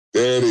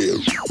There it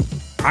is.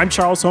 I'm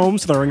Charles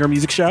Holmes, The Ringer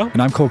Music Show.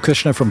 And I'm Cole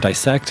Kushner from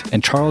Dissect,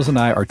 and Charles and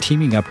I are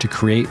teaming up to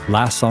create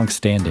Last Song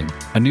Standing,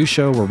 a new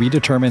show where we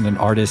determine an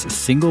artist's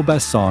single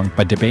best song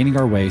by debating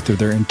our way through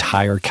their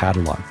entire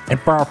catalog.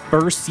 And for our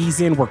first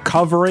season, we're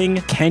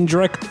covering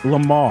Kendrick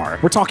Lamar.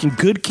 We're talking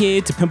Good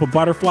Kid to Pimp a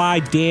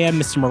Butterfly, Damn,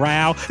 Mr.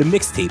 Morale, the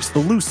mixtapes,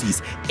 the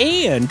Lucy's,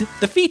 and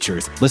the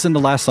features. Listen to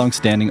Last Song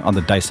Standing on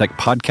the Dissect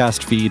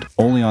podcast feed,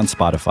 only on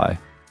Spotify.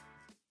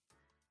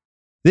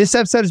 This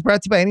episode is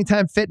brought to you by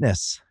Anytime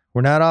Fitness.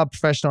 We're not all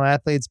professional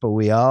athletes, but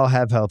we all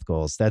have health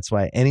goals. That's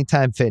why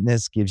Anytime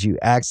Fitness gives you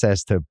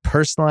access to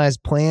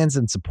personalized plans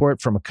and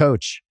support from a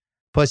coach.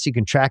 Plus, you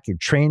can track your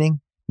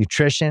training,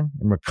 nutrition,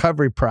 and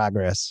recovery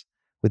progress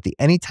with the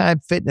Anytime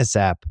Fitness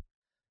app,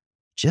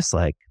 just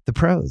like the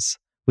pros.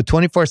 With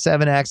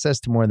 24/7 access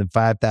to more than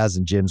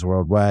 5,000 gyms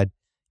worldwide,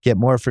 get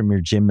more from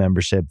your gym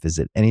membership.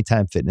 Visit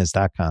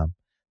anytimefitness.com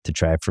to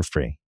try it for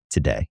free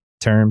today.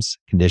 Terms,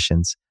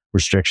 conditions,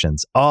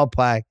 restrictions all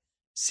apply.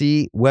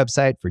 See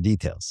website for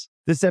details.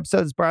 This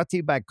episode is brought to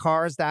you by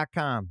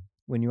Cars.com.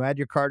 When you add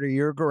your car to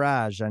your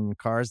garage on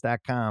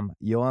Cars.com,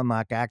 you'll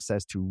unlock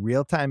access to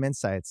real-time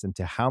insights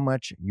into how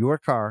much your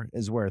car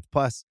is worth.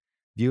 Plus,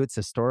 view its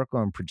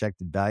historical and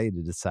projected value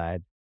to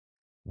decide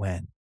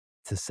when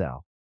to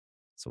sell.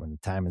 So when the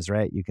time is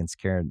right, you can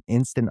secure an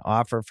instant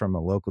offer from a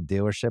local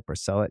dealership or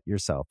sell it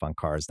yourself on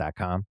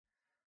Cars.com.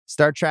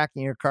 Start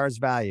tracking your car's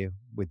value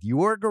with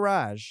your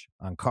garage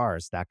on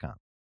Cars.com.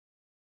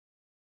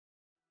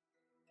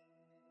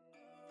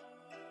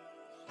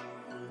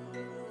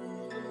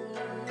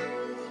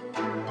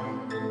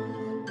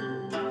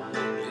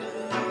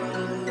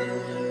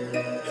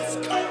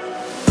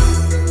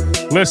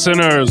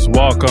 Listeners,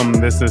 welcome.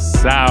 This is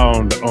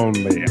Sound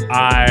Only.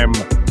 I'm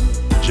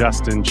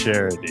Justin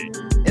Charity.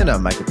 And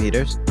I'm Micah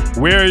Peters.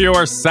 We're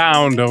your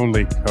Sound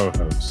Only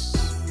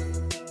co-hosts,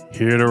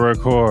 here to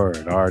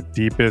record our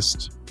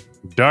deepest,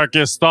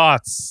 darkest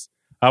thoughts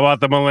about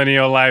the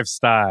millennial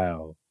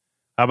lifestyle,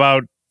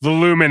 about the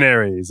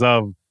luminaries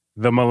of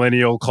the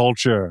millennial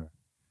culture,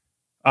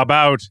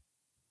 about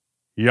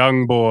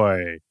Young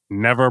Boy,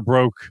 Never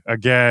Broke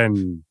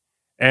Again,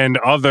 and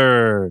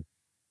other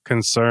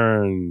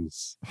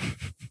concerns.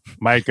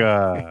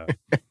 Micah.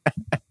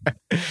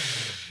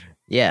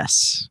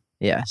 Yes.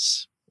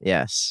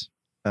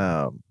 I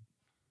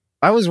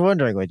was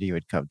wondering when you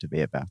would come to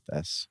me about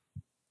this.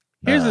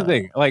 Here's the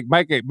thing. Like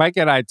Micah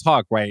and I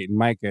talk, right? And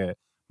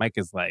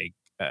Micah's like,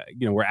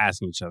 we're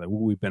asking each other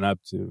what we've been up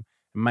to.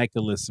 And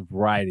Micah lists a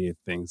variety of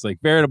things, like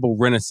veritable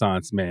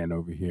Renaissance man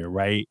over here,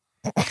 right?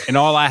 And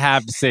all I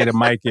have to say to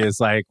Micah is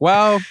like,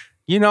 well,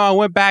 I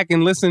went back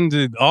and listened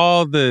to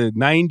all the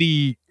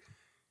 90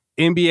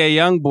 NBA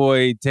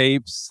Youngboy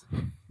tapes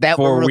that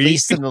were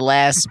released in the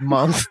last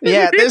month.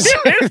 Yeah, this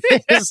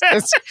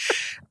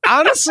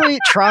honestly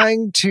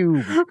trying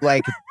to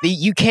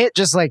you can't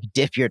just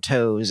dip your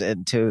toes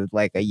into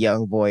a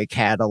Youngboy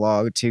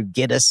catalog to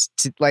get us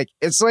to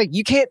it's like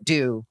you can't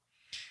do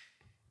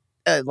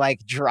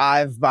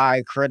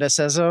drive-by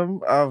criticism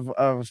of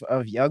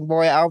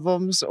Youngboy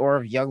albums or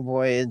of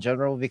Youngboy in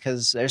general,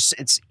 because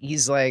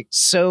he's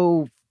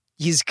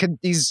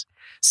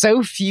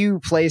so few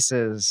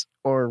places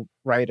or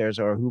writers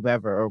or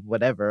whomever or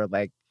whatever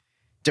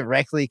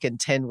directly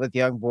contend with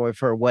Youngboy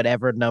for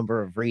whatever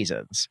number of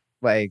reasons,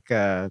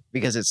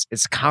 because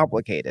it's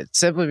complicated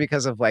simply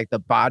because of the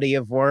body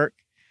of work,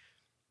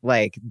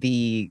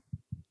 the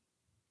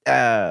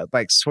the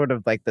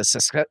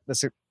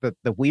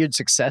weird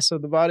success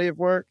of the body of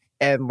work,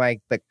 and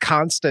the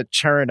constant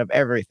churn of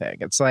everything.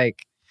 It's the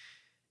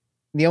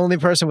only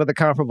person with a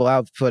comparable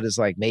output is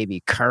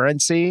maybe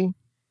Currency.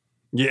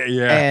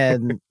 Yeah.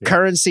 And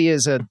Currency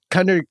is an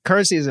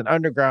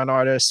underground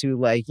artist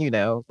who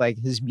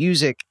his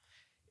music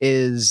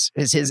is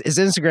his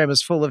Instagram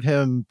is full of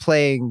him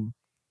playing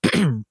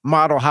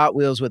model Hot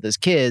Wheels with his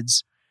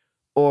kids,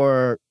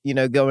 or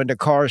going to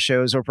car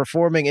shows or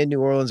performing in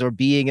New Orleans, or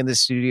being in the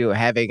studio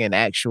having an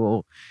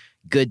actual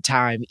good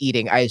time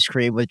eating ice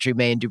cream with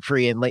Jermaine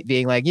Dupri and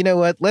being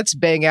what, let's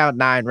bang out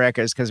 9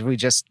 records because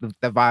the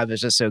vibe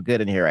is just so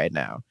good in here right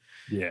now.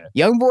 Yeah.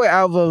 Youngboy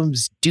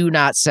albums do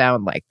not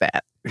sound like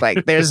that.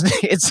 There's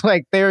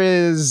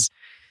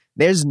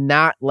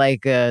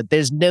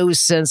no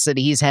sense that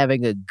he's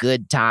having a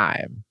good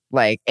time.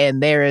 But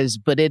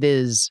it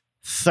is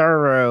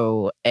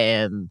thorough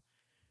and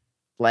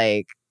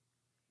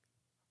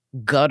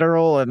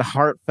guttural and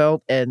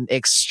heartfelt and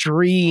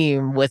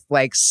extreme with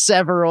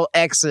several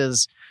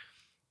X's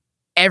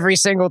every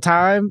single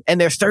time.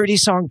 And they're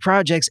 30-song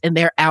projects and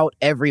they're out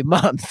every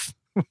month.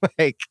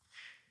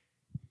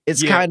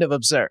 It's kind of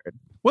absurd.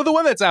 Well, the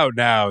one that's out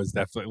now is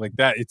definitely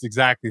that. It's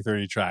exactly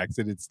 30 tracks,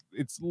 and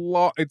it's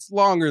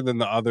longer than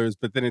the others,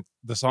 but then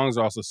the songs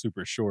are also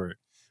super short.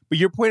 But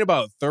your point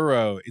about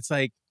thorough, it's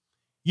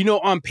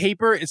on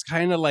paper, it's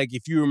kind of like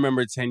if you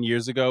remember 10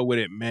 years ago what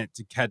it meant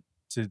to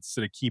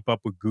sort of keep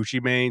up with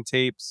Gucci Mane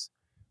tapes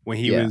when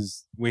he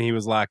was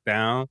locked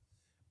down,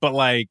 but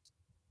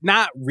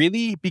not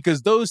really,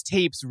 because those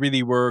tapes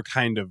really were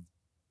kind of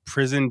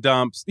prison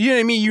dumps. You know what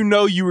I mean? You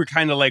know, you were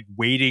kind of like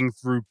wading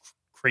through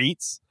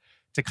crates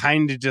to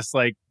kind of just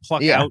like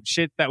pluck out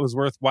shit that was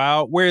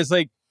worthwhile. Whereas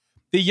like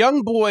the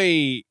young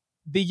boy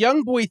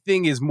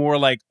thing is more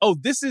like, oh,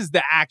 this is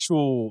the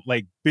actual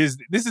like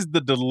business. This is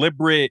the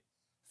deliberate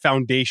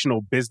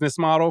foundational business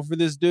model for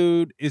this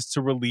dude, is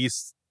to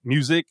release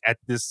music at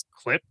this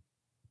clip,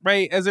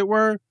 right? As it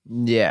were.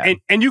 Yeah.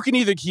 And you can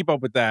either keep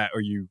up with that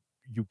or you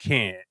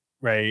can't,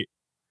 right?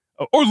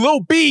 Or Lil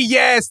B,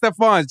 yeah,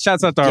 Stefan.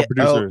 Shouts out to our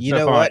producer. You know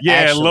Stefan. what? Yeah,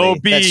 Actually, Lil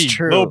B. That's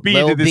true. Lil B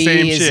did the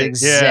same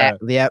shit.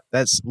 Yep.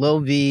 That's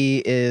Lil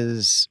B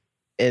is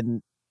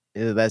in.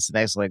 That's an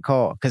excellent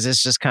call, because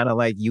it's just kind of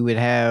like you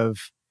had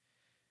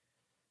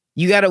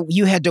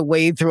to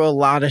wade through a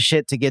lot of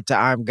shit to get to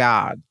I'm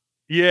God.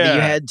 Yeah.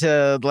 You had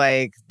to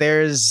like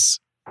there is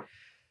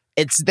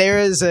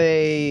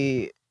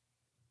a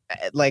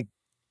like,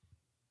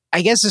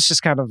 I guess it's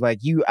just kind of like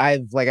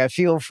I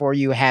feel for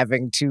you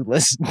having to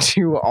listen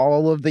to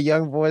all of the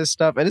Young Boy's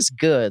stuff, and it's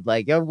good.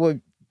 Like Young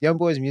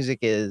Boy's music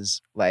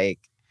is like,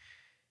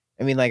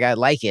 I mean, like I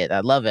like it,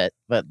 I love it,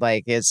 but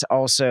like it's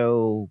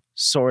also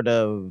sort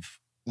of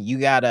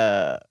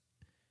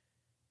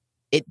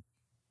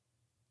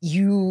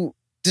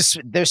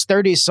there's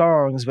 30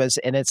 songs, but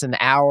it's an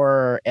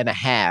hour and a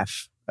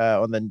half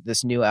on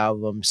this new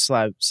album,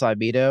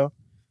 Slimedo,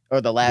 or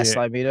the last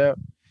Slimedo.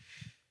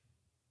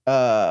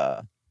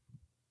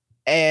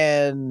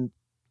 And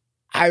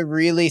I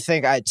really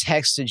think I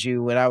texted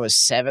you when I was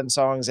 7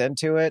 songs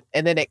into it,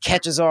 and then it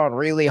catches on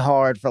really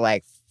hard for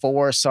like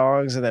 4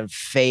 songs and then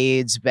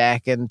fades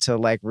back into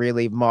like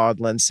really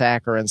maudlin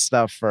saccharine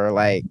stuff for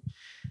like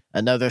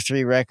another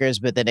 3 records,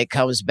 but then it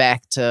comes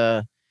back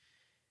to,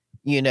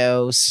 you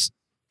know,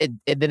 and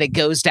then it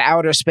goes to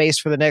outer space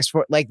for the next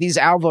 4. Like these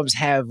albums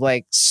have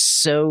like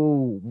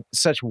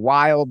such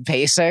wild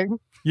pacing.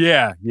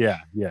 Yes.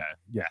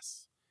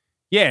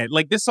 Yeah,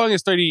 like this song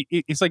is 30.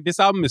 It's like this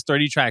album is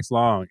 30 tracks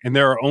long, and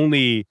there are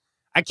only,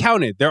 I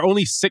counted, there are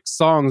only 6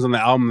 songs on the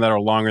album that are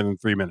longer than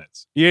 3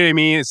 minutes. You know what I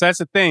mean? So that's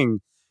the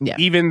thing. Yeah.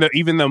 Even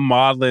the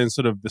maudlin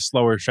sort of the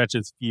slower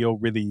stretches feel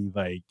really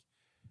like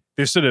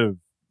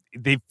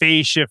they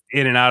phase shift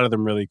in and out of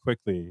them really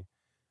quickly.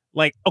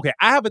 Like, okay,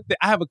 I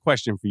have a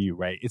question for you,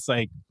 right? It's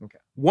like, okay,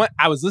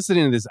 I was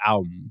listening to this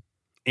album,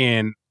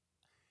 and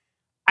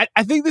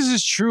I think this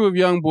is true of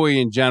Young Boy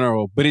in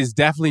general, but it's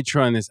definitely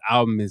true on this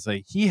album. Is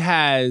like he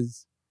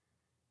has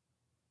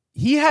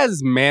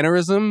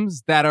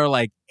mannerisms that are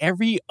like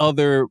every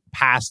other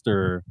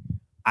pastor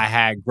I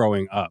had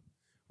growing up,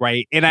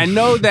 right? And I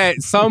know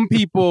that some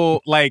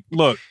people like,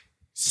 look,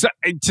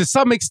 to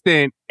some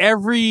extent,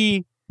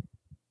 every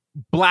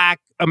Black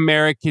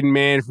American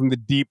man from the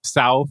Deep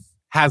South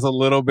has a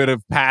little bit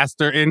of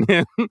pastor in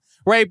him,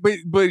 right?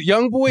 But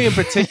Young Boy in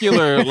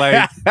particular,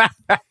 like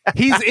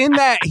he's in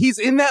that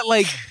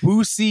like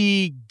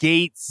Boosie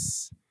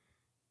Gates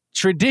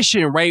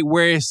tradition, right?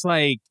 Where it's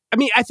like, I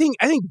mean, I think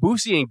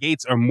Boosie and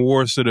Gates are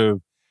more sort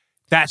of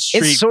that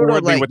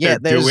straightforwardly like, what they're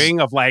doing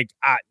of like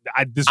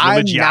this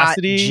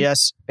religiosity.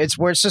 It's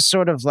where it's just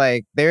sort of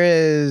like there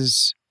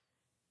is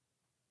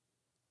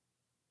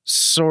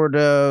sort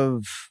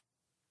of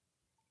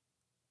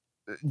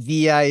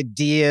the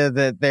idea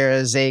that there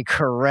is a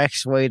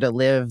correct way to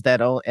live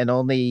that and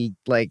only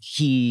like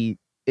he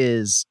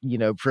is, you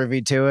know, privy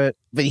to it,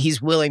 but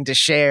he's willing to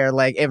share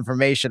like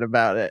information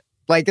about it.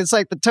 Like it's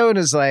like the tone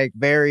is like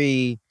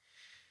very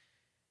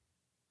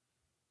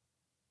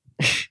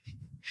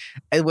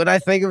and when I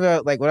think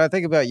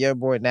about Young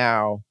Boy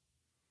now,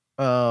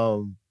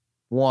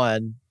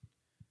 one,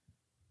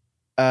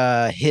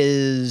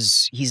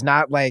 he's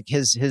not like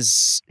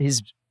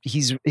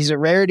he's a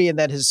rarity in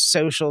that his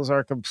socials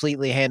are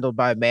completely handled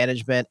by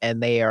management,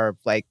 and they are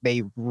like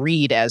they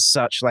read as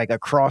such like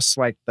across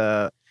like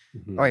the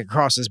like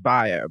across his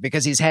bio,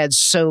 because he's had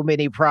so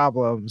many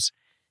problems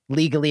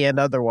legally and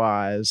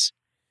otherwise,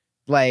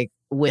 like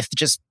with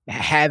just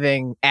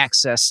having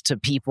access to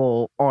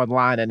people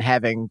online and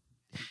having,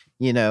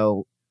 you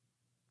know,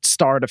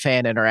 star to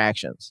fan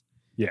interactions.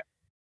 Yeah.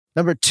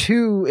 Number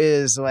 2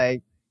 is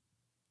like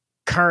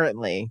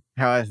currently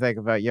how I think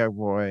about Young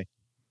Boy.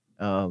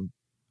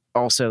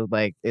 Also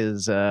like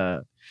is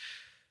and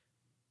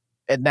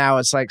now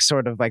it's like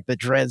sort of like the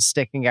dreads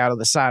sticking out of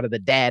the side of the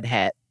dad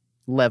hat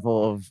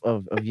level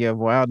of Young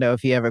Boy. I don't know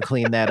if he ever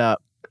cleaned that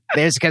up.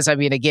 There's because I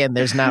mean again,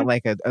 there's not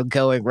like a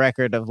going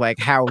record of like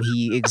how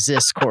he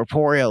exists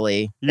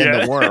corporeally in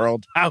the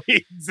world. How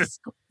he exists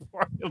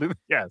corporeally.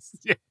 Yes.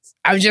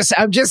 I'm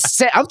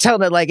I'm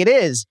telling it like it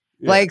is.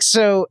 Yeah. Like,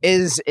 so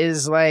is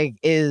what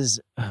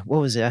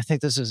was it? I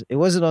think it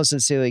wasn't on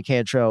Sincerely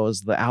Cantrell. It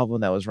was the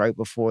album that was right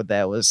before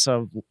that.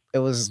 It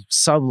was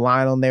some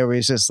line on there where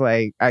he's just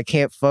like, I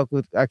can't fuck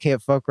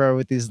around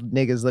with these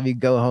niggas. Let me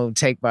go home,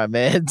 take my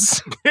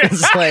meds.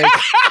 It's like,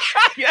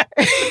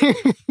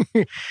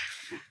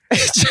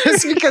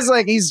 just because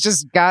like, he's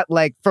just got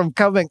like from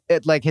coming,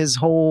 like his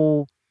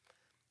whole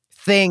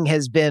thing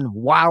has been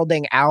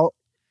wilding out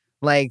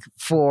like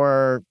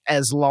for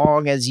as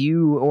long as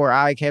you or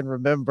I can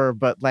remember,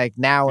 but like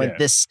now at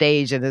this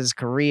stage in his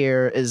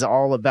career is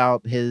all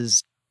about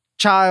his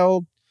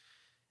child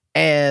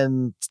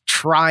and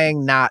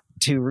trying not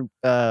to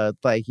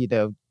like, you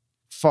know,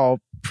 fall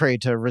prey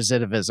to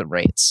recidivism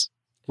rates.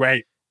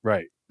 Right.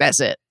 That's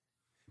it.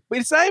 But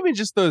it's not even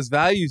just those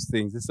values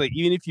things. It's like,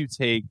 even if you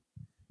take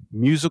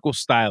musical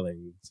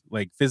stylings,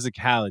 like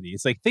physicality,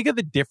 it's like, think of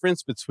the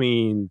difference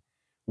between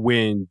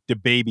when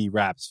DaBaby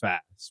raps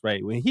fast,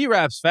 right? When he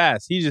raps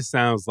fast, he just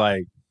sounds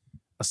like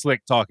a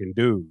slick talking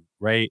dude,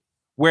 right?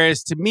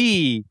 Whereas to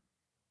me,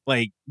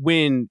 like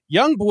when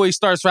YoungBoy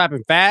starts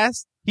rapping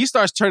fast, he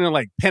starts turning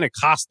like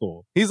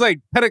Pentecostal. He's like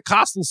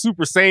Pentecostal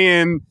Super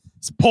Saiyan,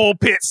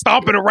 pulpit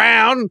stomping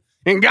around,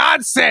 and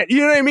God said, you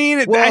know what I mean?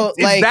 It's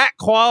like, that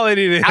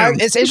quality to him.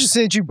 It's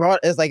interesting that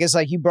it's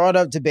like you brought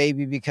up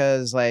DaBaby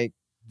because like,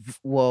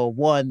 well,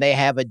 one, they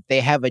have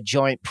a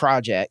joint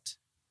project.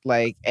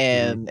 Like,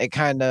 and it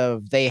kind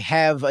of, they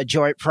have a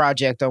joint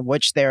project on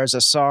which there's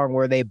a song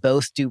where they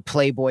both do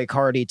Playboy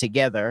Cardi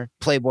together.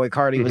 Playboy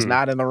Cardi was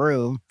not in the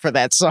room for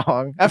that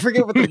song. I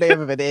forget what the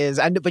name of it is.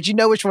 But you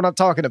know which one I'm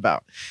talking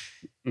about.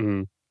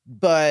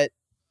 But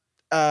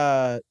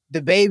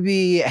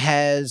DaBaby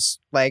has,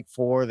 like,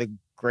 for the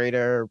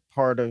greater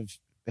part of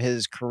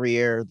his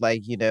career,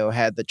 like, you know,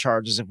 had the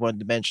charges of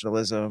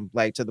one-dimensionalism,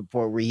 like to the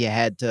point where he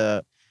had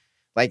to,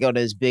 like, on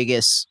his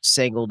biggest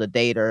single to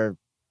date, or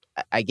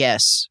I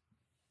guess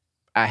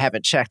I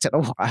haven't checked in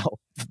a while,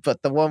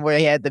 but the one where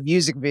he had the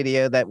music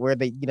video where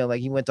they, you know, like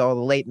he went to all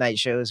the late night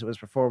shows and was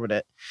performing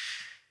it.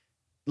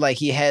 Like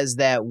he has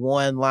that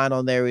one line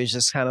on there where he's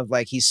just kind of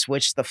like, he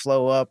switched the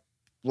flow up,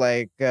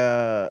 like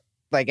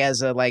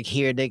as a like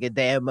here nigga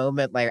damn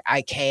moment. Like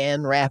I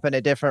can rap in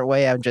a different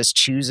way. I'm just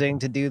choosing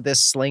to do this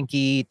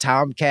slinky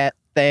Tomcat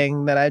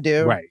thing that I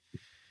do.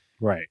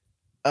 Right.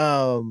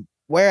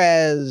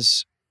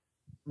 Whereas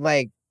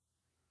like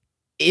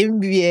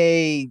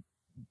NBA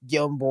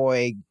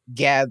YoungBoy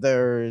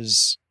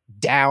gathers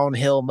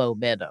downhill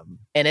momentum,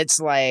 and it's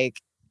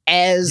like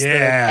as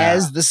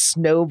the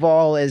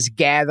snowball is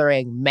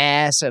gathering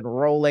mass and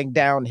rolling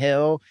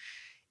downhill,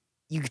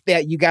 you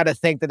got to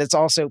think that it's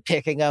also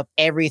picking up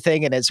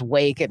everything in its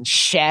wake and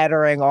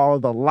shattering all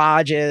the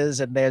lodges,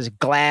 and there's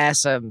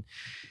glass and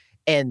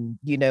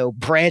you know,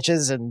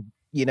 branches and,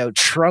 you know,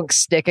 trunks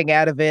sticking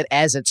out of it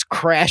as it's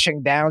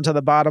crashing down to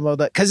the bottom of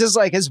because it's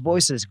like his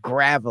voice is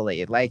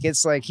gravelly, like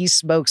it's like he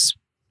smokes,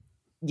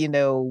 you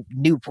know,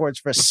 Newports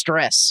for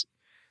stress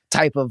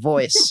type of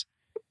voice.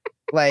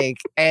 Like,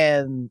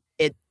 and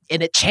it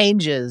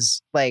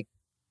changes like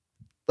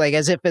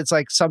as if it's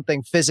like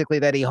something physically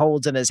that he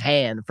holds in his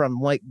hand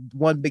from like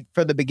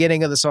from the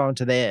beginning of the song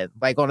to the end.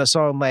 Like on a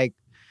song like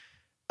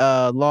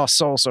Lost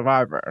Soul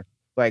Survivor,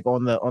 like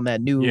on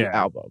that new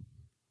album.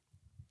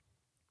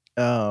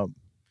 And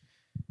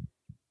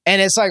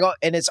it's like,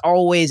 and it's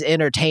always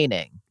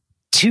entertaining,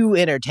 too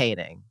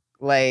entertaining.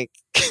 Like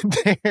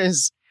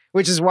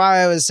which is why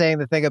I was saying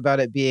the thing about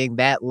it being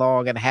that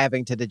long and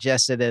having to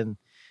digest it in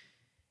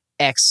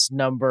X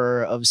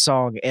number of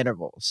song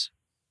intervals.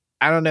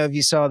 I don't know if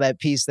you saw that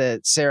piece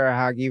that Sarah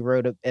Hagi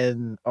wrote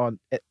on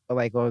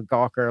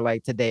Gawker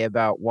like today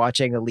about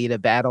watching Alita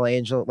Battle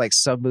Angel. Like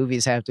some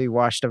movies have to be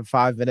watched in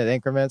 5-minute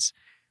increments,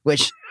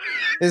 which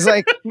is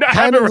like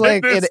kind of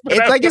like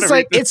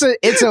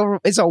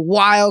it's a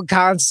wild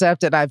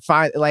concept, and I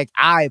find like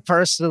I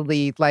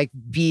personally like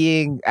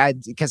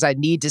because I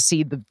need to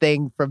see the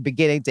thing from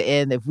beginning to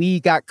end. If we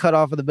got cut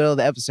off in the middle of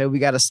the episode, we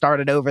got to start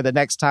it over the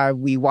next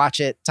time we watch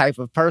it type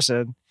of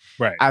person.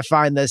 Right. I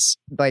find this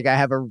like I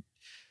have a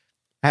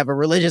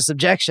religious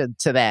objection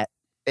to that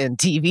in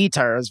TV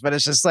terms, but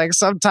it's just like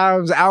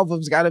sometimes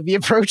albums got to be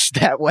approached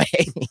that way.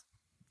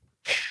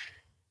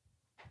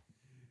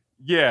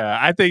 Yeah,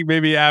 I think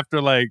maybe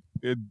after like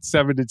a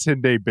 7 to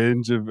 10 day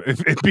binge of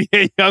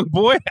NBA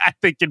YoungBoy, I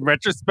think in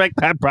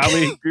retrospect, I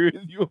probably agree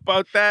with you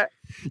about that.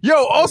 Yo,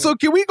 also,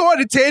 can we go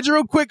on a tangent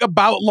real quick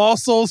about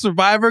Lost Soul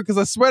Survivor? Because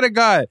I swear to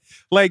God,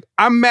 like,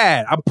 I'm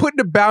mad. I'm putting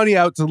a bounty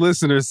out to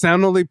listeners,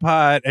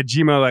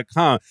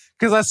 soundonlypod@gmail.com.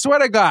 Because I swear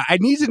to God, I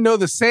need to know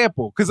the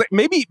sample. Because like,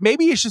 maybe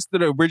it's just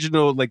the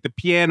original, like the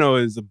piano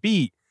is a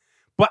beat.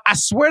 But I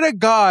swear to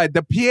God,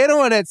 the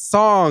piano in that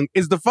song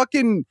is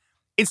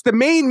it's the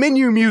main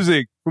menu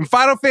music from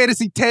Final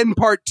Fantasy X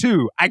Part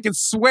 2. I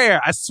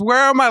swear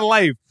on my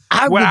life.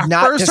 When I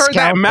first heard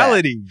that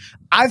melody.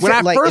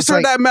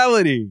 That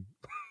melody.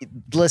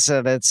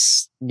 Listen,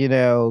 it's, you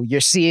know,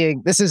 you're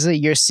seeing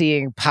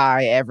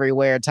pie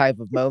everywhere type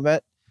of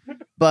moment.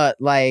 But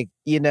like,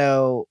 you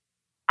know,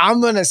 I'm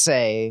going to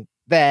say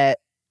that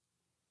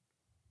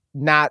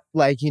not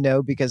like, you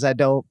know, because I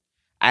don't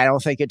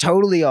think you're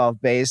totally off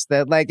base,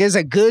 that like there's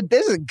a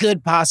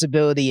good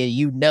possibility, and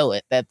you know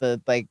it, that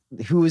the like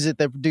who is it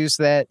that produced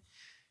that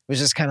was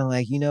just kind of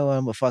like, you know,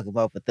 I'm gonna fuck him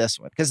up with this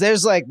one, because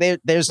there's like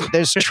there's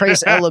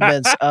trace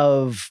elements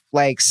of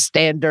like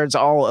standards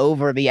all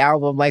over the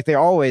album, like there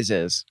always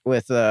is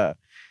with a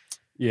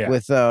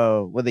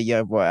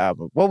YoungBoy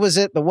album. What was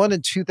it? The one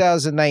in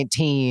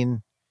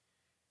 2019.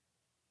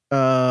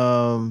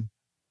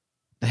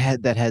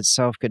 that had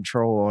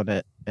Self-Control on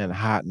it and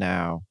Hot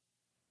Now.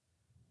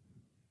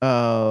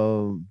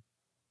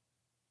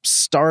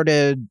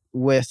 Started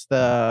with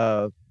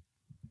God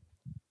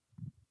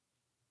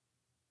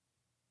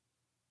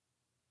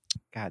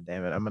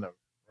damn it! I'm gonna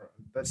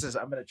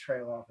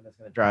trail off and it's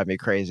gonna drive me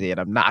crazy, and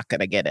I'm not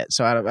gonna get it.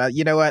 So I don't.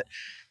 You know what?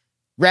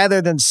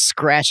 Rather than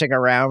scratching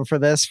around for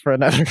this for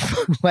another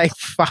like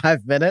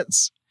 5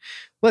 minutes,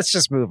 let's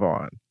just move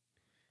on.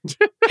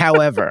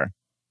 However,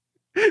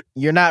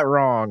 you're not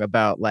wrong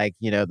about like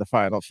the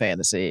Final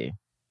Fantasy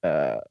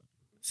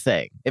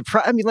thing.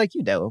 I mean, like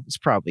it's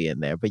probably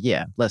in there. But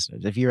yeah,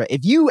 listeners, if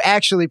you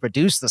actually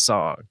produce the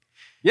song,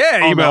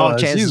 email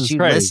us. Chances Jesus you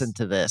Christ. listen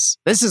to this.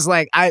 This is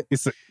like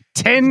It's a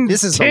 $10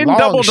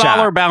 double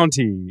 $10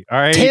 bounty. All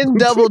right, $10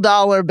 double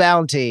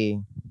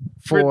bounty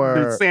for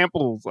the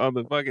samples on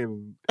the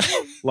fucking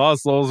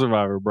Lost Soul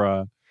Survivor,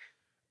 bro.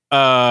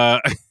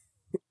 I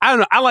don't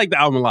know. I like the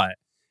album a lot.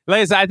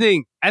 Like I said, I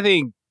think I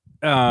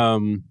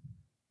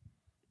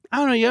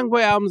don't know. Young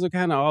Boy albums are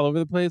kind of all over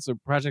the place, or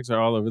projects are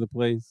all over the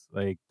place.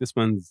 Like this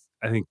one's,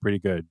 I think, pretty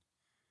good.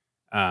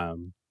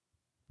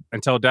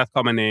 Until Death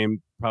Called My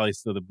Name, probably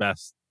still the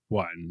best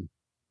one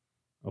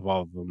of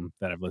all of them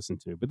that I've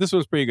listened to. But this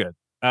one's pretty good.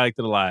 I liked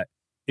it a lot.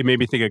 It made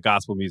me think of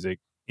gospel music.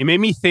 It made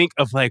me think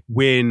of like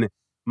when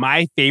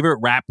my favorite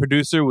rap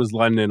producer was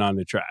London on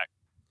the track.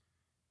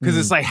 Because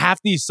it's like half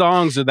these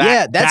songs are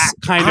that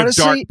kind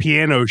honestly, of dark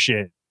piano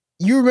shit.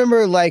 You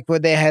remember like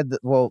when they had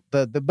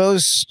the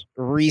most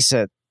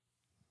recent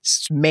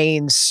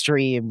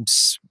mainstream,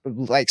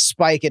 like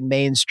spike in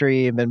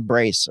mainstream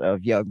embrace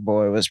of Young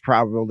Boy was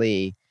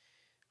probably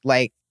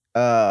like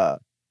around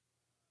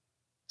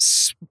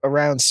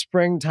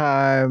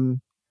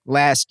springtime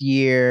last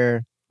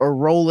year or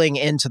rolling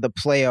into the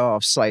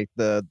playoffs. Like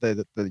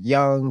the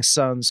Young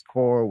Sons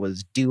core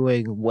was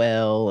doing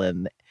well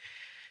and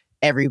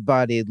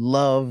everybody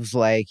loved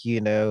like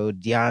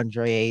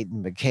DeAndre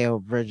Ayton,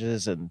 Mikal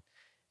Bridges and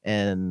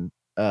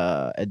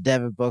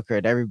Devin Booker,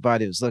 and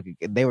everybody was looking.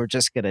 They were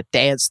just gonna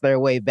dance their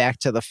way back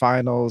to the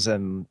finals,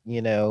 and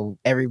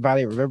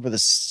everybody remember the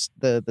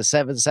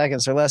 7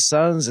 seconds or less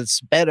Suns.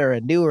 It's better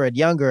and newer and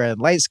younger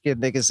and light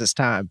skinned niggas this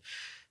time.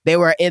 They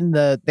were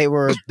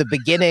the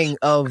beginning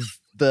of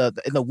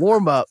in the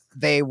warm up.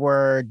 They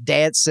were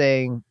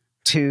dancing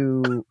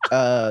to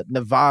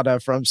Nevada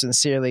from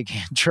Sincerely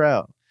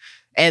Cantrell,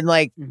 and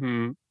like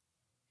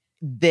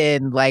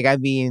then like I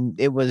mean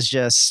it was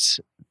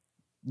just.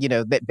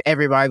 That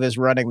everybody was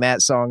running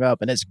that song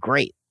up, and it's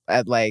great.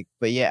 But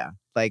yeah,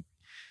 like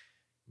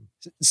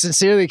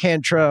Sincerely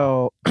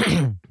Cantrell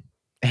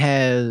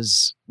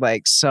has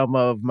like some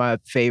of my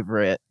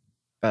favorite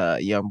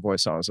Young Boy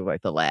songs of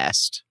like the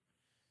last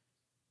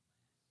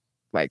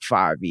like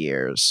 5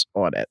 years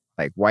on it,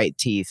 like White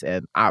Teeth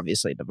and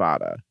obviously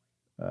Nevada.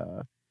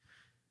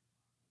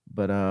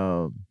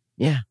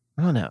 Yeah,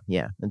 I don't know.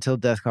 Yeah, Until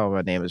Death Called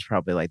My Name is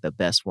probably like the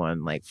best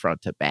one, like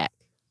front to back.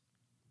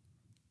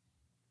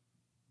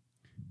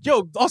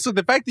 Yo, also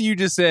the fact that you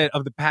just said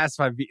of the past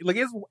 5 years, like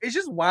it's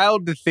just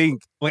wild to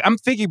think. Like I'm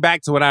thinking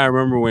back to what I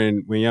remember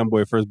when Young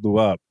Boy first blew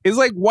up. It's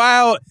like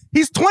wild.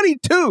 He's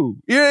 22. You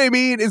know what I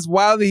mean? It's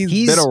wild that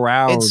he's been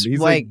around. He's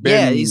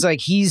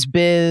he's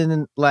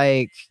been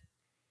like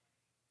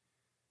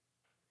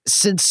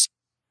since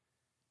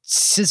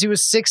he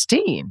was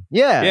 16.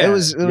 Yeah, it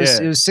was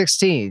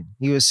 16.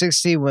 He was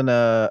 16 when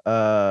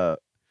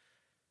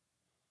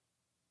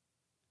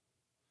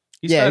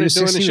He started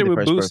doing the shit with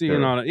Boosie birthday.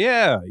 and all that.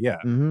 Yeah.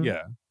 Mm-hmm.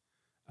 Yeah.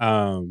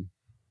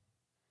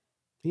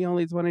 He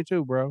only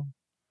 22, bro.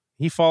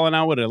 He falling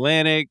out with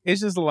Atlantic.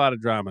 It's just a lot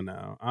of drama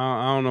now.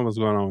 I don't know what's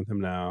going on with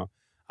him now.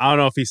 I don't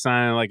know if he's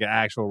signing like an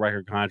actual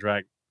record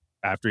contract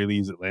after he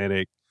leaves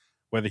Atlantic,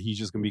 whether he's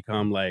just going to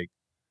become like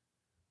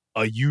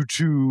a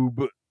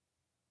YouTube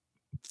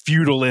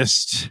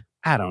feudalist.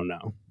 I don't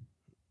know.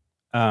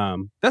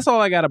 That's all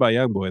I got about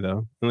Young Boy,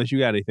 though, unless you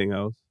got anything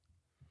else.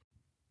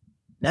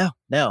 No,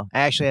 I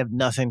actually have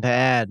nothing to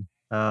add.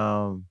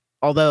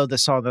 Although the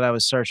song that I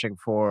was searching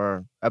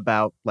for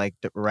about like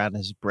around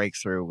his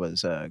breakthrough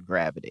was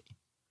Gravity.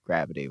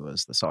 Gravity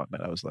was the song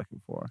that I was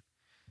looking for.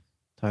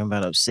 Talking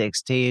about I'm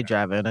 16,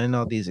 driving in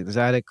all these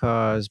exotic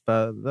cars,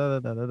 but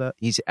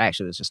he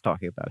actually was just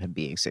talking about him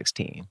being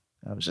 16.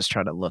 I was just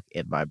trying to look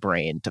in my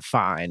brain to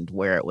find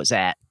where it was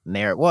at, and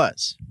there it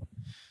was.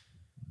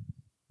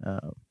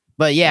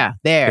 But yeah,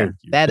 there.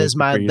 That is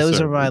my. Those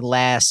are my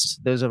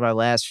last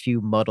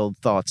few muddled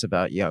thoughts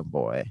about Young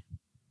Boy.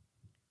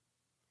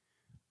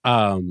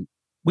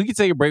 We could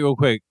take a break real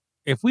quick.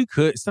 If we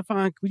could,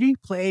 Stefan, could you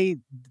play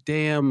the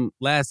damn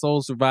Last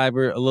Soul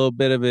Survivor, a little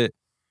bit of it?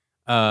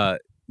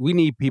 We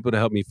need people to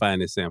help me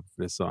find this sample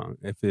for this song,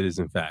 if it is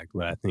in fact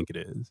what I think it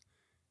is.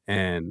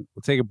 And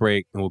we'll take a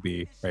break and we'll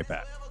be right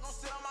back.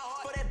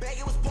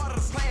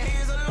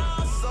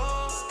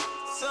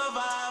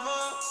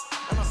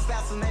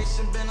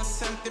 Been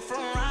attempted from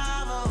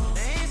rivals.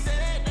 They ain't said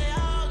that they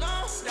all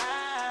gon'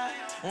 die.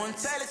 One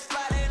tail is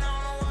fly, they don't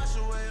know wash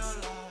away your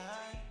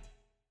life.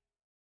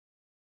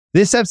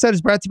 This episode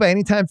is brought to you by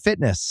Anytime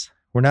Fitness.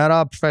 We're not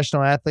all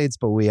professional athletes,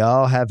 but we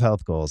all have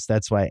health goals.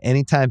 That's why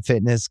Anytime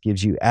Fitness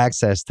gives you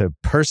access to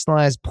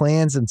personalized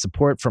plans and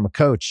support from a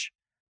coach.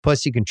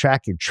 Plus, you can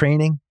track your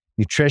training,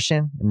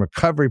 nutrition, and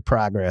recovery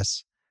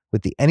progress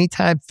with the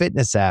Anytime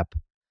Fitness app,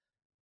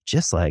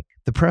 just like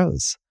the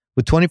pros.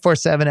 With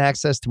 24/7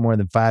 access to more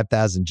than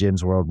 5,000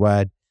 gyms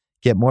worldwide,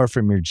 get more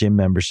from your gym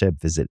membership.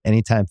 Visit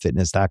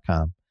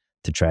anytimefitness.com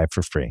to try it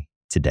for free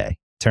today.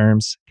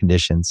 Terms,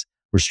 conditions,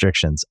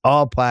 restrictions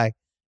all apply.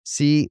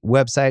 See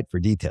website for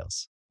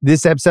details.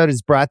 This episode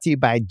is brought to you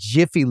by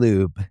Jiffy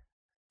Lube.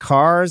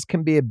 Cars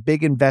can be a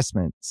big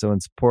investment, so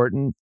it's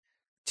important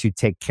to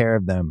take care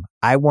of them.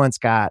 I once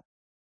got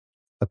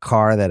a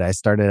car that I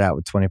started out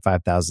with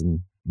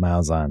 25,000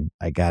 miles on.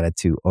 I got it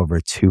to over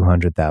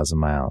 200,000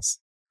 miles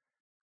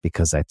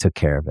because I took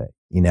care of it.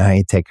 You know how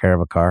you take care of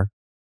a car?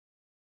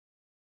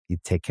 You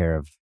take care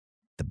of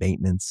the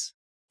maintenance,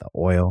 the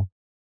oil,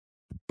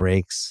 the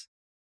brakes,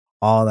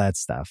 all that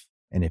stuff.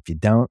 And if you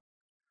don't,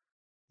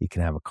 you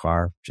can have a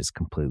car just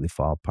completely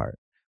fall apart.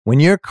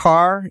 When your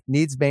car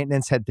needs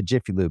maintenance, head to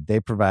Jiffy Lube. They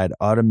provide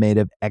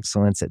automotive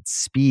excellence at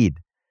speed.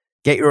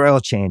 Get your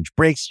oil change,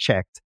 brakes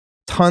checked,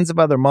 tons of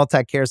other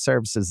multi-care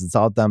services. It's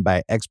all done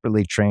by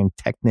expertly trained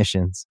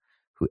technicians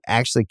who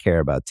actually care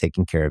about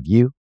taking care of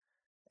you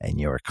and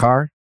your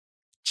car.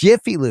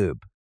 Jiffy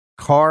Lube,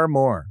 car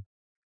more.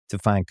 To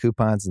find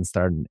coupons and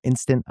start an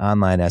instant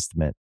online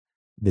estimate,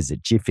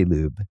 visit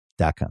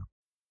jiffylube.com.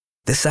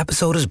 This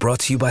episode is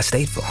brought to you by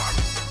State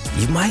Farm.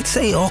 You might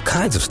say all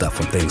kinds of stuff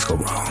when things go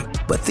wrong,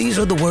 but these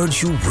are the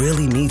words you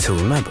really need to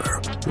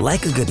remember.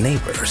 Like a good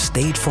neighbor,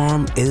 State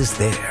Farm is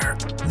there.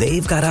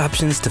 They've got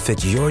options to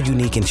fit your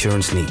unique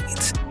insurance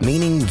needs,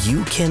 meaning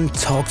you can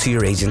talk to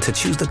your agent to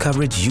choose the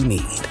coverage you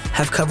need.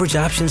 Have coverage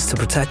options to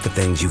protect the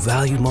things you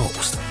value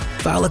most.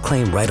 File a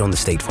claim right on the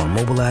State Farm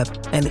mobile app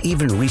and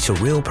even reach a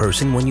real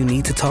person when you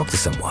need to talk to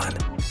someone.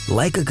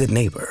 Like a good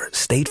neighbor,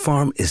 State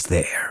Farm is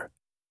there.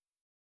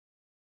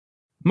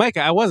 Mike,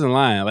 I wasn't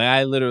lying. Like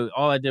I literally,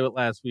 all I did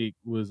last week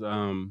was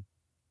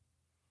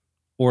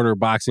order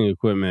boxing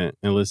equipment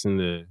and listen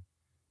to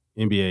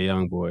NBA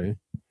YoungBoy,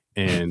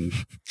 and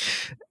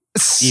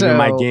So, even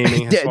my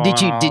gaming has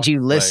did you fallen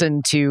off.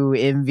 listen to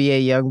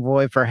NBA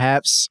YoungBoy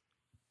perhaps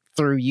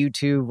through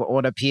YouTube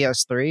on a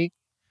PS3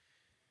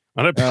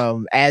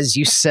 as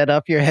you set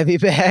up your heavy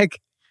bag,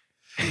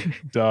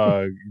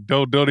 Dog,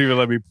 don't even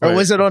let me play. or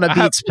was it on a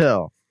Beats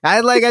pill?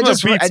 I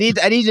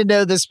need to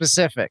know the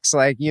specifics.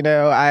 Like, did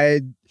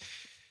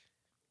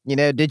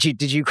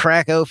you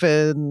crack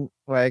open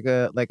like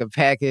a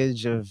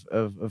package of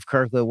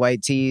Kirkland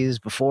white teas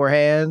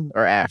beforehand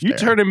or after? You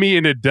turning me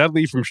into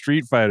Dudley from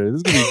Street Fighter.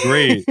 This is gonna be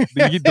great.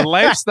 the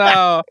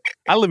lifestyle.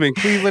 I live in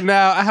Cleveland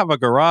now. I have a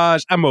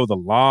garage. I mow the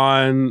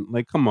lawn.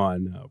 Like, come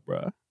on now,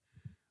 bro.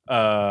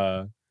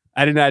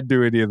 I did not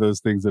do any of those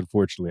things,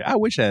 unfortunately. I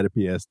wish I had a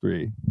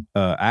PS3.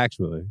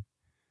 Actually.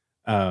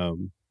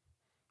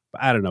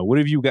 I don't know. What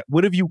have you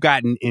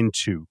gotten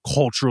into,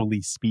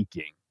 culturally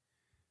speaking?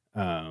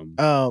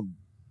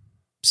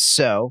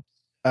 So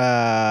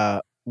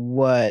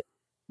what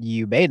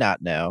you may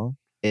not know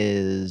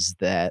is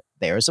that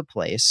there's a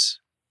place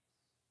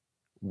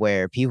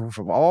where people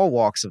from all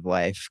walks of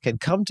life can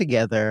come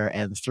together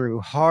and through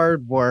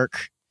hard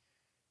work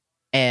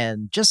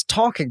and just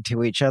talking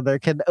to each other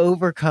can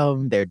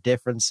overcome their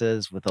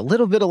differences with a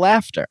little bit of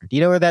laughter. Do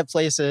you know where that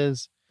place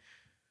is?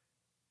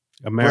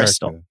 America.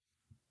 Bristol.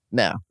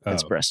 No,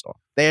 it's Oh. Bristol.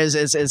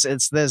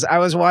 I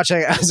was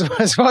watching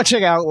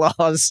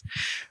Outlaws,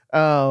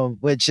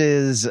 which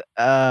is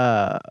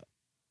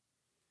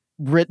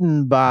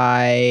written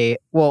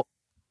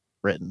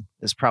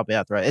is probably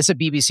not the right. It's a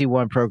BBC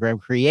One program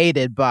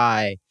created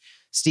by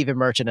Stephen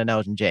Merchant and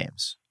Elgin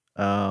James.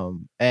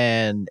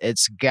 And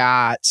it's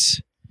got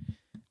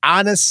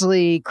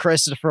honestly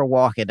Christopher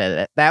Walken in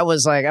it. I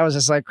was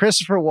just like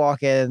Christopher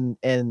Walken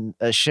in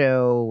a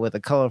show with a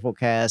colorful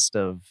cast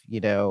of,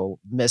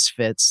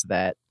 misfits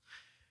that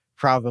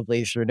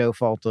probably through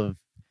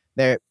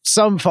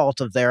some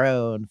fault of their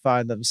own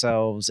find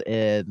themselves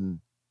in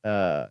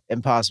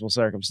impossible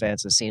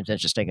circumstances seems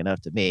interesting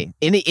enough to me.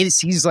 And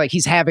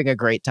he's having a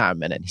great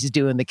time in it. He's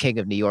doing the King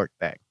of New York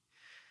thing.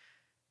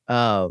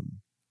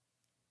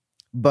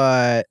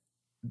 But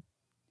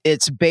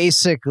it's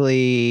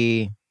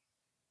basically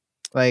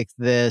like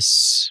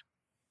this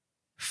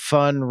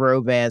fun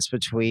romance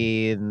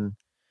between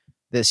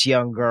this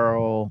young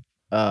girl,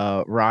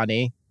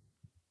 Ronnie,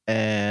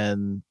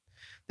 and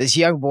this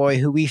young boy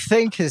who we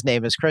think his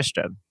name is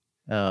Christian.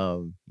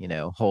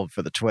 Hold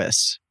for the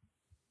twist.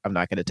 I'm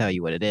not going to tell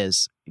you what it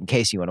is in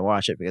case you want to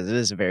watch it because it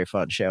is a very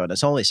fun show and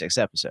it's only 6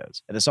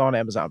 episodes and it's on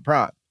Amazon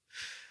Prime.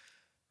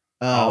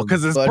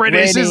 Because it's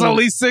British, it's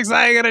only 6.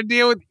 I ain't gonna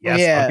deal with. Yes,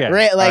 yeah, okay.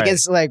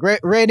 It's like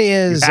Randy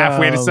is You're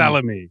halfway to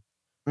selling me.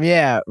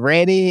 Yeah,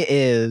 Randy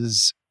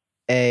is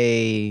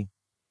a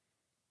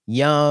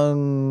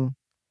young,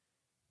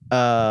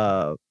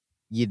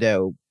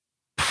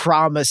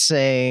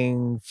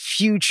 promising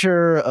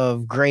future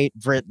of Great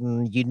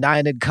Britain,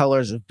 United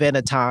Colors of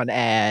Benetton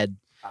ad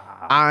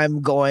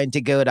I'm going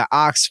to go to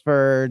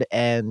Oxford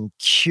and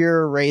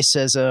cure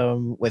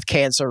racism with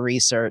cancer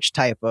research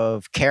type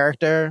of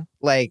character.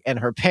 Like, and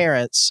her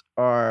parents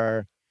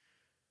are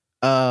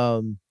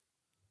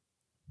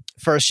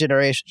first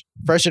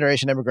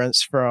generation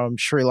immigrants from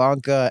Sri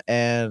Lanka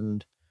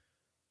and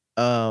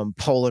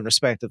Poland,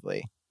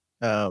 respectively.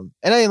 And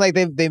I mean, like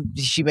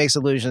she makes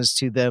allusions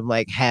to them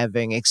like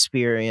having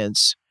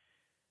experienced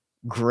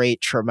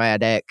great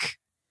traumatic,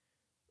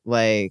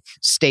 like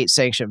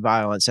state-sanctioned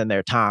violence in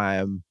their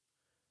time.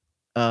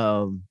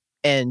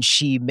 And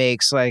she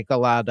makes like a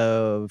lot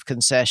of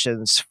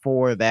concessions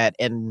for that,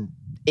 and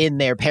in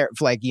their in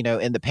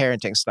the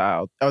parenting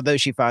style, although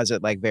she finds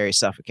it like very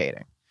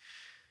suffocating.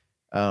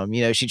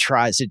 She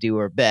tries to do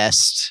her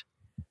best.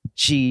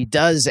 She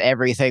does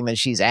everything that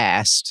she's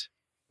asked,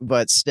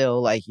 but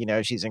still, like,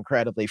 she's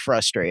incredibly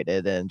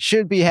frustrated and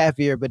should be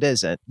happier, but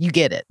isn't. You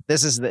get it.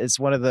 It's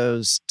one of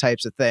those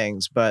types of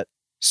things, but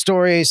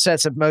story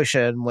sets in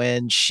motion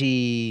when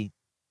she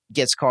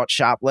gets caught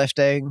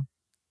shoplifting.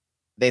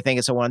 They think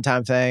it's a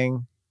one-time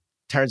thing.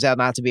 Turns out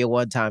not to be a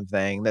one-time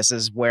thing. This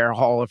is where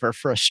all of her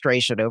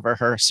frustration over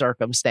her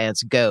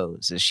circumstance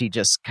goes, is she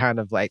just kind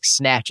of like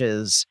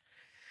snatches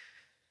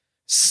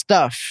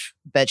stuff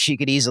that she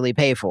could easily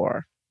pay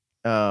for,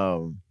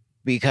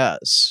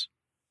 because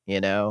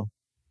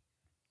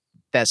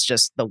that's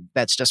just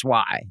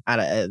why. I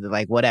don't,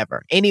 like,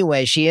 whatever.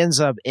 Anyway, she ends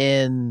up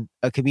in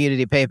a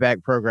community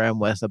payback program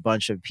with a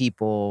bunch of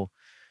people.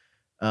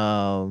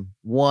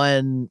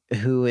 One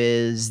who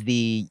is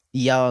the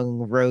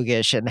young,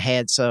 roguish, and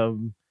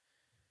handsome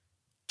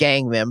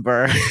gang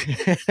member,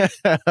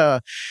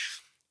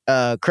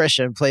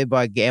 Christian, played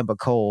by Gamba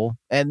Cole,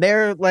 and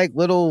their like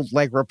little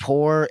like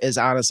rapport is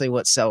honestly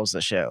what sells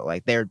the show.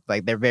 Like they're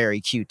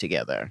very cute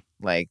together.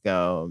 Like,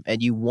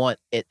 and you want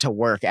it to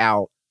work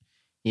out.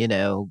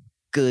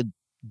 Good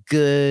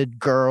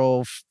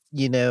girl.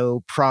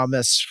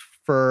 Promise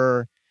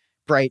for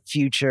bright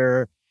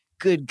future.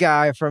 Good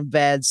guy from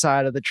bad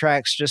side of the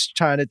tracks, just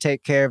trying to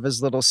take care of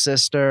his little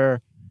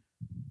sister.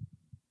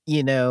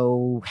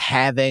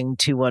 Having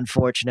to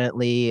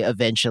unfortunately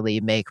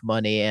eventually make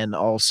money and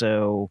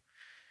also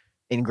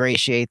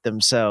ingratiate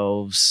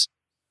themselves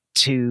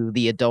to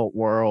the adult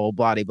world,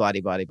 blah, blah,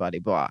 blah, blah,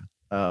 blah,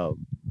 blah.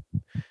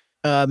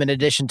 In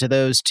addition to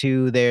those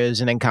two,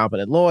 there's an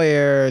incompetent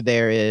lawyer.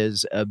 There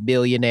is a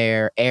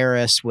billionaire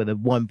heiress with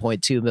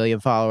 1.2 million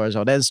followers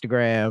on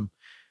Instagram.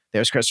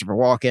 There's Christopher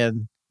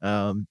Walken,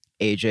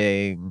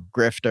 aging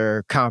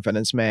grifter,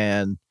 confidence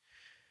man.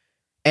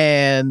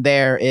 And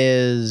there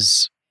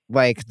is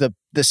like the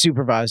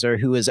supervisor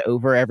who is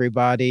over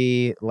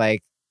everybody,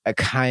 like a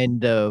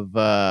kind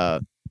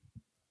of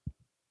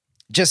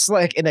just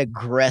like an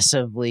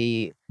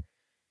aggressively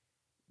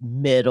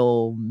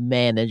middle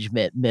manager,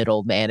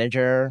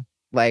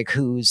 like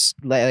who's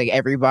like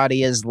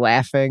everybody is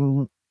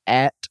laughing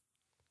at,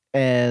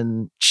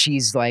 and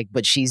she's like,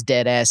 but she's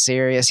dead ass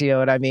serious. You know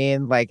what I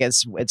mean? Like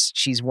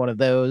she's one of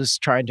those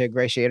trying to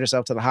ingratiate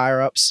herself to the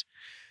higher ups,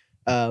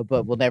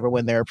 but will never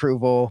win their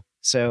approval.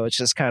 So it's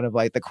just kind of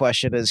like the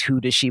question is,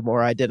 who does she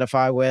more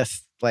identify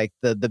with? Like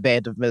the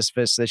band of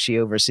misfits that she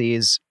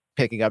oversees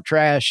picking up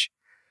trash,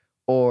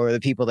 or the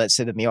people that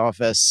sit in the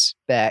office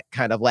that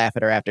kind of laugh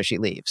at her after she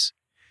leaves.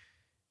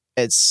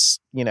 It's,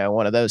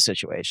 one of those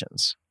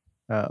situations.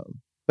 But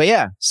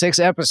yeah, 6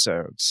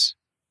 episodes.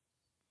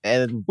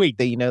 And wait,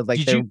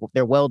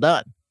 they're well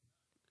done.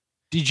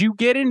 Did you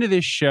get into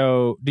this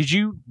show? Did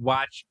you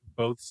watch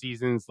both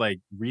seasons like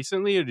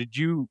recently, or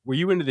were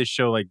you into this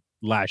show like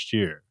last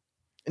year?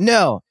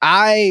 No,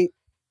 I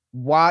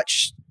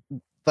watched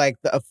like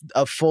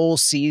a full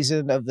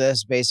season of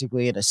this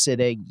basically in a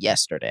sitting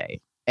yesterday.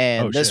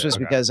 And this was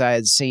because I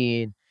had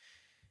seen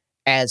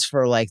ads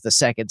for like the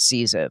second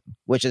season,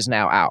 which is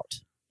now out.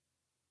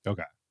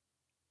 Okay.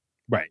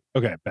 Right.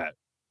 Okay, bet.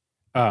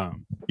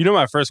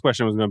 My first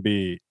question was going to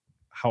be,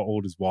 how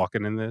old is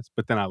Walken in this?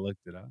 But then I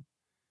looked it up.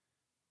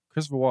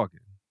 Christopher Walken,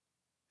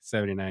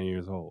 79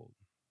 years old.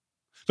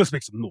 Let's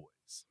make some noise.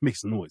 Make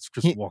some noise.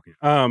 Christopher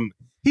Walken.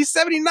 He's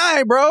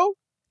 79, bro.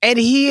 And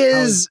he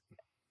is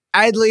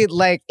idly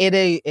like in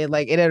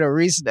a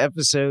recent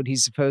episode,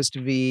 he's supposed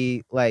to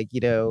be like,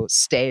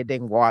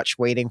 standing watch,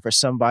 waiting for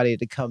somebody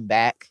to come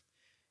back,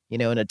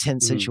 in a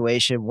tense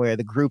situation where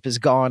the group has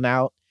gone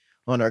out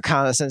on a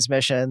reconnaissance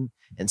mission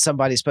and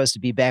somebody's supposed to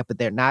be back, but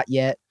they're not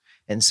yet.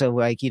 And so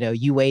like,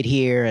 you wait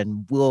here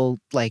and we'll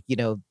like,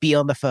 be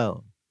on the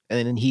phone.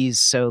 And then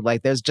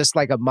there's just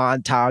like a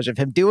montage of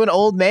him doing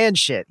old man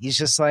shit. He's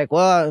just like,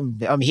 well,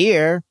 I'm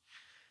here.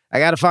 I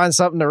got to find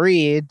something to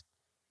read.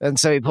 And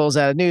so he pulls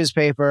out a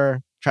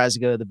newspaper, tries to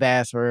go to the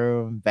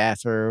bathroom.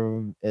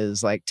 Bathroom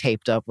is like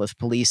taped up with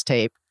police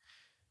tape.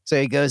 So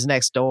he goes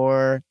next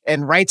door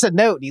and writes a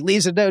note. He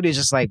leaves a note. He's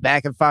just like,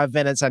 back in 5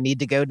 minutes, I need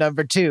to go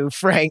number 2.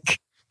 Frank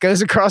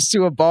goes across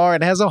to a bar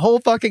and has a whole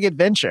fucking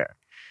adventure.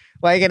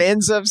 Like, it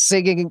ends up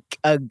singing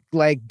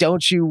like,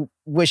 Don't You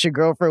Wish Your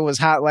Girlfriend Was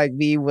Hot Like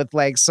Me with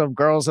like some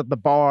girls at the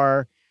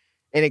bar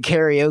in a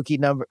karaoke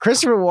number.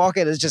 Christopher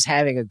Walken is just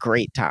having a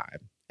great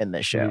time in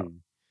this show.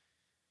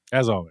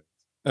 As always.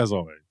 as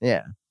always.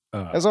 Yeah,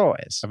 Uh, as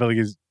always. I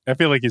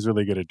feel like he's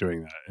really good at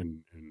doing that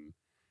in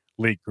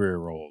late career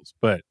roles.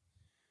 But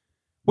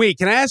wait,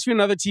 can I ask you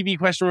another TV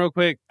question real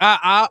quick?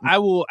 I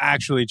will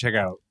actually check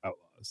out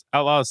Outlaws.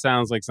 Outlaws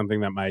sounds like something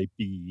that might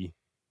be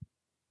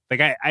like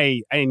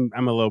I'm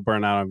a little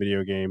burnt out on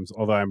video games,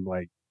 although I'm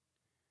like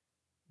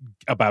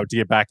about to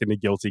get back into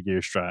Guilty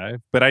Gear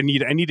Strive. But I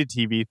need a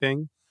TV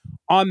thing.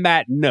 On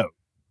that note,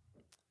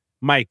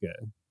 Micah,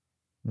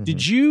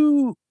 did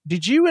you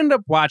end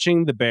up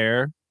watching The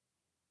Bear?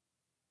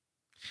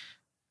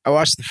 I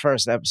watched the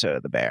first episode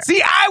of The Bear.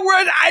 See,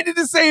 I did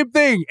the same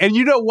thing. And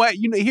you know what?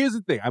 Here's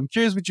the thing. I'm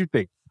curious what you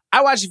think.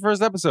 I watched the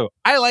first episode.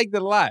 I liked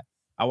it a lot.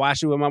 I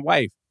watched it with my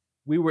wife.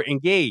 We were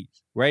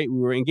engaged, right? We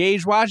were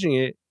engaged watching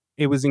it.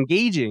 It was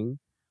engaging.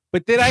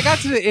 But then I got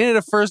to the end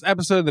of the first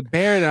episode of The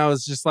Bear, and I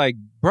was just like,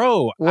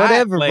 bro.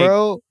 Whatever,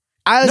 bro.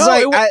 I was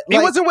it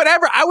wasn't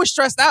whatever. I was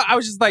stressed out. I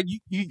was just like,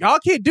 y'all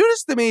can't do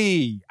this to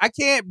me. I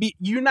can't be.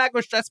 You're not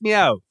going to stress me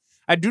out.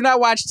 I do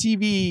not watch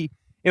TV.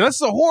 Unless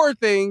it's a horror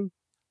thing.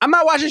 I'm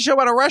not watching a show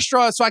at a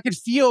restaurant so I could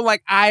feel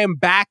like I am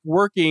back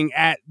working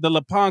at the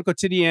Le Pont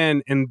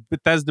Quotidien in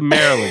Bethesda,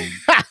 Maryland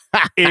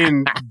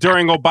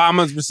during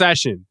Obama's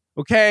recession.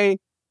 Okay?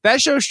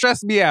 That show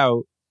stressed me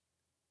out.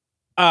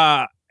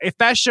 If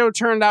that show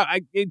turned out,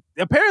 it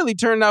apparently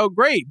turned out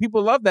great.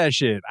 People love that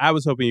shit. I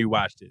was hoping you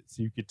watched it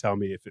so you could tell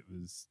me if it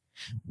was.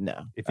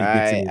 No. If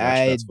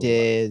I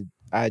did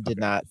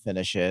not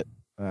finish it.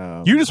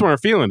 You just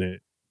weren't feeling it.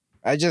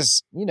 I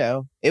just,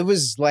 it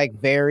was like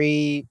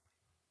very.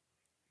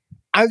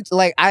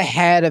 I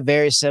had a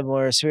very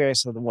similar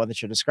experience to the one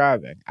that you're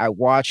describing. I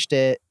watched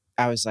it.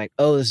 I was like,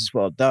 oh, this is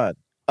well done.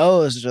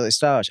 Oh, this is really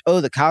stylish.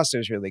 Oh, the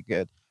costume's really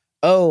good.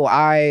 Oh,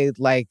 I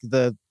like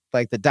the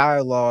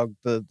dialogue,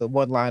 the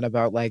one line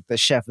about like the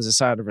chef is a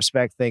sign of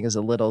respect thing is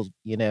a little,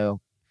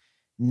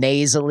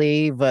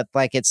 nasally, but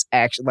like it's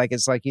actually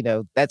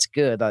that's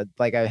good. I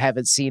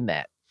haven't seen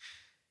that.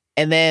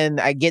 And then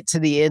I get to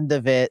the end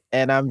of it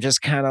and I'm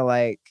just kind of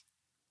like,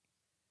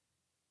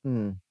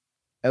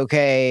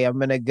 okay, I'm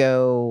going to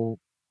go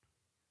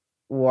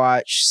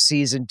watch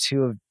season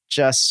 2 of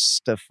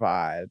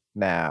Justified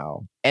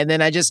now. And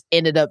then I just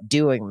ended up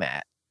doing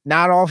that.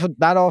 Not off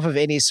of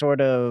any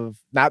sort of,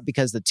 not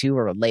because the two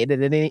are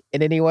related in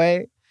any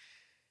way,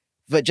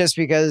 but just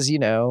because,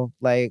 if I'm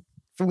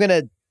going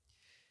to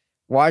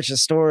watch a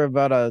story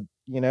about a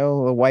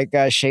white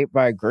guy shaped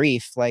by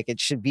grief, like it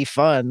should be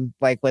fun,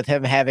 like with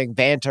him having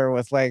banter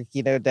with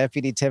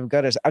Deputy Tim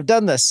Gutters. I've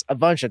done this a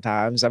bunch of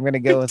times. I'm going to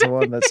go with the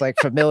one that's like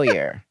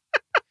familiar.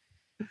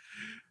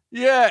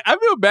 Yeah, I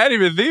feel bad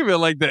even thinking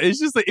like that. It's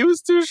just like, it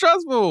was too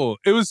stressful.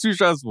 It was too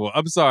stressful.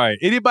 I'm sorry.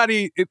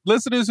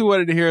 Listeners who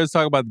wanted to hear us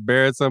talk about The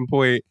Bear at some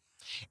point,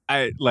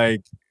 I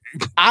want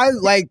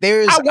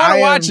to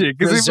watch it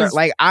because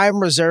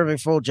I'm reserving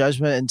full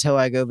judgment until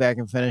I go back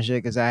and finish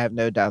it because I have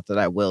no doubt that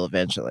I will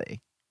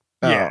eventually.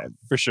 Yeah,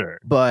 for sure.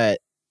 But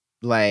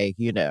I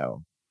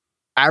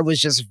was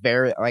just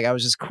I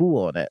was just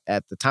cool on it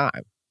at the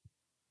time.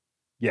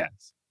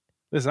 Yes.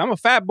 Listen, I'm a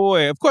fat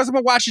boy. Of course, I'm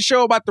gonna watch a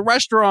show about the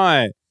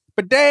restaurant.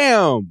 But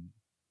damn.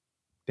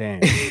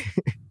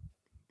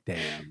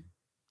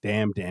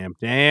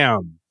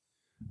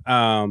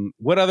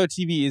 What other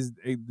TV is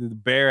The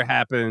Bear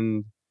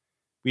happened?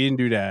 We didn't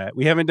do that.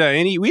 We haven't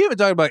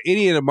talked about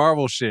any of the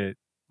Marvel shit.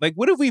 Like,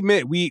 what have we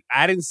met?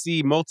 I didn't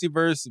see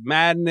Multiverse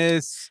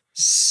Madness.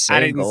 I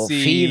didn't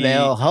see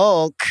female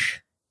Hulk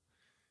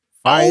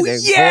fighting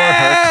for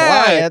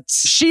her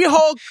clients.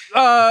 She-Hulk.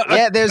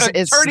 There's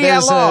attorney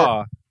at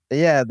law.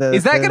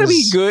 Is that gonna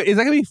be good? Is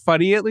that gonna be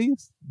funny at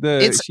least?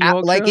 It's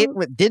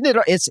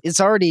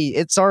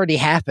already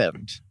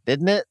happened,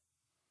 didn't it?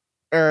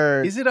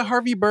 Or is it a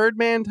Harvey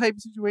Birdman type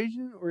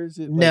situation, or is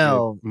it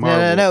no?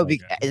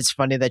 It's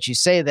funny that you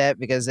say that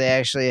because they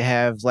actually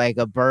have like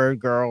a Bird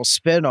Girl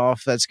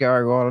spinoff that's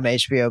going on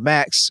HBO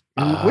Max,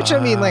 which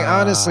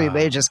honestly,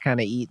 they're just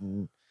kind of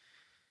eating.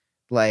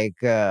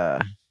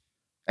 Because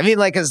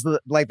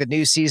the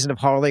new season of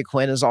Harley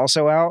Quinn is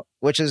also out,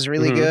 which is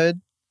really good.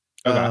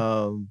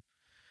 Okay.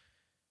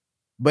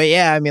 But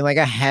yeah, I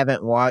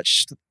haven't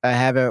watched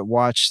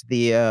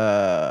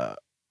the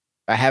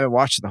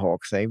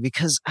Hulk thing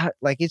because did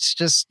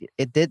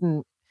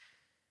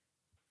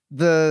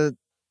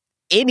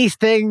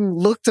anything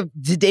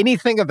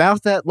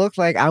about that look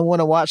like I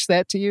want to watch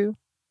that to you?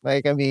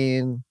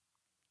 I'm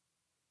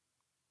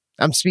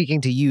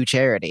speaking to you,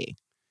 Charity.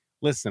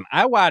 Listen,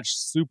 I watched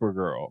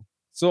Supergirl,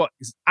 so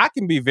I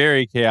can be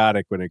very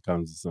chaotic when it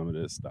comes to some of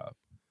this stuff.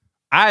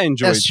 I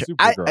enjoyed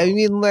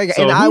Supergirl.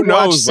 And I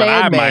watched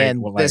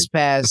Sandman this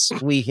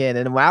past weekend,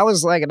 and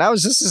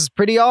this is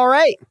pretty all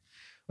right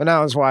when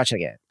I was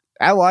watching it.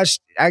 I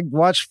watched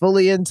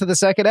fully into the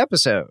second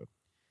episode.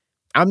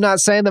 I'm not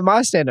saying that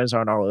my standards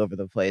aren't all over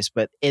the place,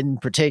 but in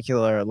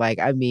particular,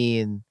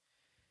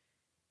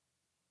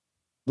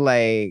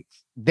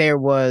 there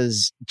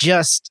was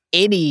just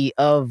any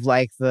of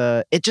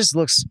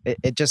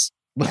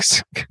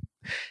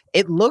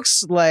it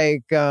looks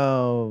like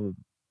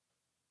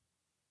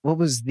what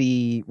was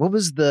the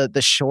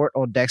short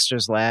on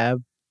Dexter's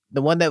Lab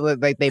the one that was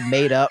like they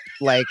made up,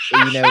 like,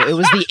 you know, it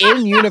was the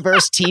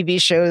in-universe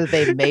TV show that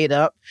they made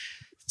up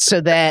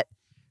so that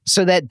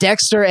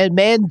Dexter and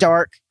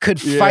Mandark could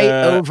fight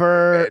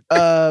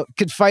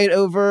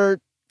over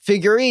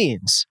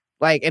figurines.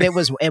 Like,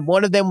 and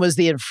one of them was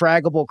the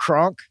Infraggable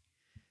Kronk.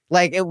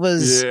 Like, it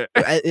was it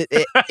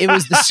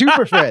was the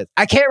Super Friends.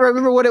 I can't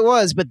remember what it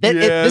was, but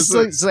this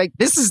looks like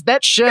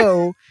that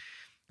show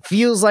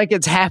feels like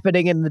it's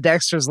happening in the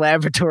Dexter's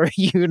Laboratory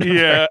universe.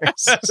 Yeah.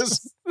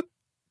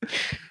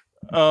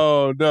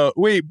 Oh no!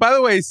 Wait. By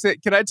the way,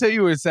 can I tell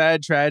you a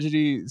sad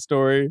tragedy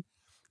story?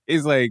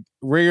 Is like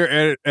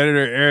Ringer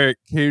editor Eric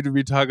came to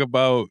me talking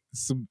about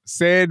some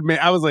Sandman.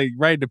 I was like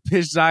writing a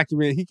pitch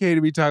document. He came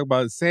to me talking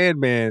about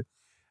Sandman.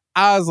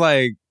 I was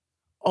like,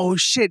 oh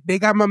shit, they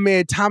got my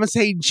man Thomas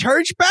Hayden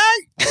Church back?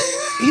 They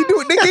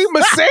gave him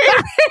a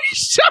Sandman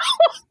show?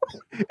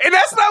 And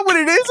that's not what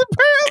it is,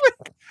 apparently.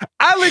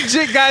 I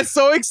legit got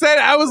so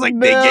excited. I was like,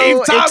 they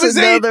gave Thomas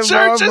Hayden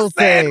Church a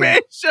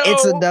Sandman show.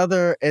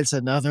 It's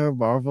another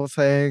Marvel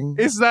thing.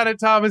 It's not a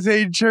Thomas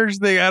Hayden Church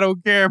thing. I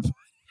don't care.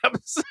 I'm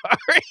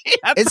sorry.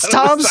 It's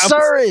Tom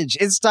Sturridge.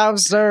 It's Tom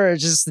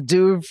Sturridge. It's the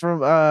dude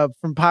from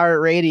Pirate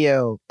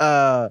Radio.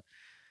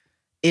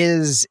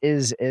 Is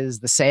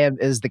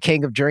the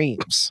King of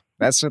Dreams.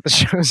 That's what the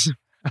show's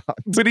about.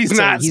 But he's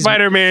not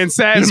Spider-Man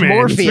Sandman. He's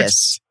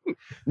Morpheus.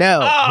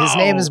 No, his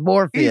name is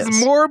Morpheus.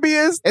 He's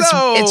Morbius?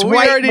 It's we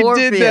white already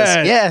Morpheus. did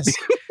that. Yes.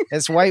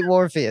 It's white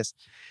Morpheus.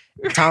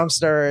 Tom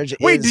Sturridge.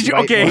 Wait, did you?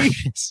 Okay.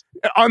 Morpheus.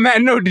 On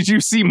that note, did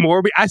you see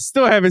Morbius? I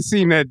still haven't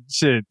seen that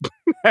shit.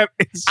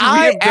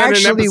 I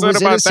actually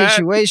was in a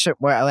situation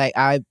where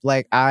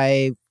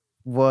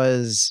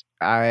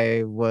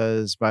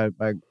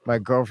my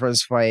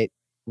girlfriend's flight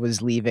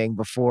was leaving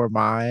before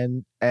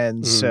mine,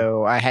 and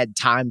so I had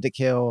time to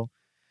kill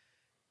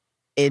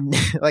in New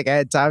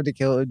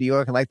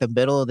York in like the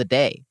middle of the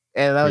day,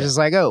 and I was just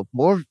like, oh,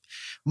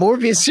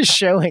 Morbius is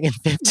showing in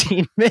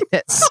 15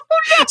 minutes.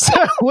 So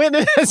I went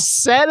and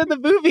sat in the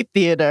movie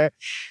theater,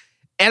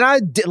 and I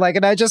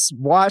just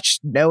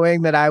watched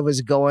knowing that I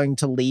was going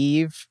to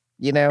leave.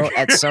 You know,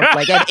 at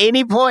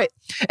any point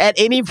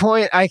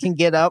I can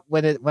get up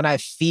when I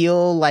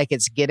feel like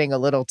it's getting a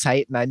little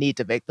tight and I need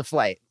to make the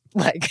flight.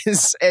 Like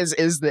is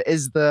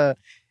the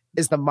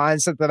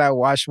mindset that I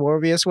watched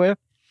Morbius with.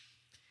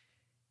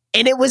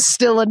 And it was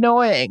still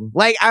annoying.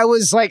 Like I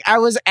was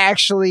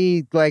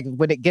actually like,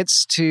 when it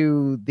gets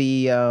to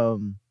the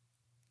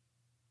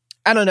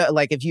I don't know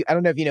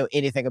if you know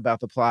anything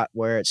about the plot,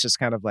 where it's just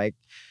kind of like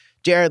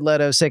Jared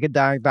Leto, sick and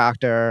dying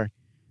doctor,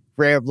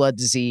 rare blood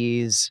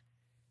disease,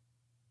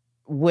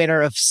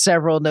 winner of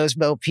several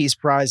Nobel Peace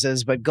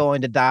Prizes, but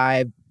going to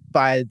die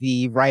by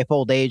the ripe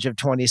old age of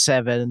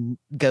 27,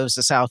 goes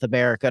to South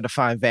America to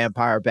find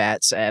vampire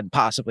bats and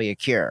possibly a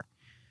cure.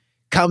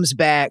 Comes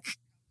back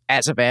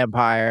as a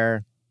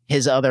vampire.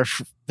 His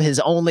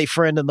only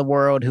friend in the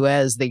world who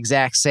has the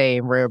exact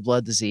same rare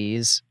blood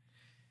disease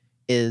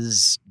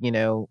is,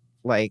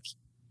 like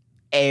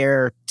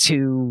heir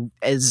to,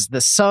 as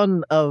the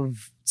son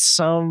of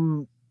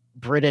some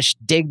British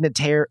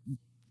dignitary,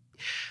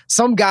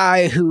 some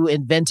guy who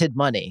invented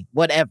money,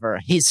 whatever.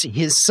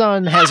 His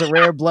son has a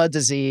rare blood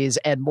disease,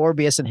 and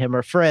Morbius and him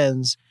are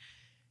friends.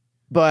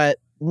 But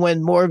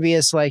when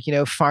Morbius,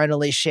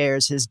 finally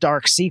shares his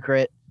dark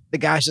secret, the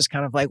guy's just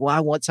kind of like, well,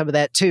 I want some of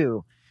that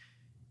too.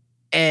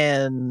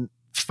 And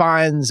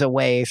finds a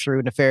way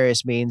through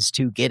nefarious means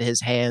to get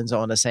his hands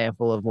on a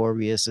sample of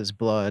Morbius's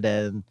blood,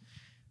 and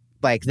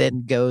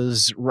then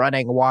goes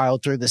running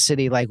wild through the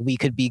city like we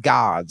could be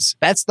gods.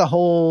 That's the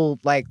whole,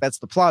 that's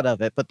the plot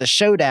of it. But the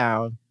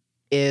showdown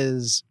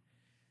is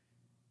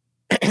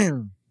at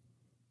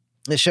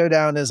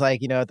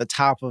the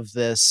top of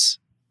this,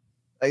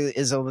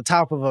 is on the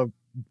top of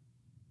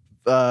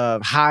a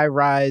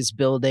high-rise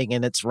building,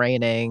 and it's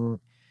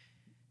raining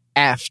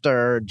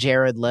after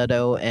Jared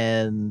Leto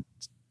and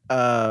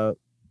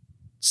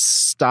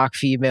stock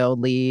female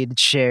lead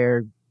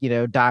share,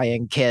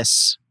 dying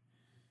kiss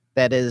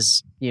that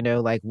is,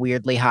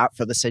 weirdly hot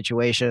for the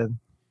situation.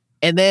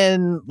 And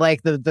then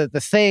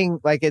the thing,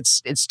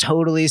 it's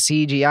totally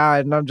CGI,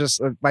 and I'm just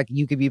like,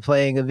 you could be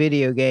playing a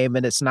video game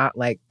and it's not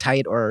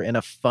tight or in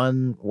a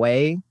fun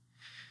way.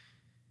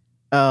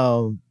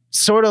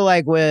 Sort of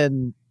like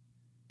when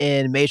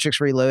in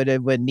Matrix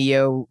Reloaded, when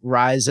Neo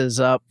rises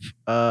up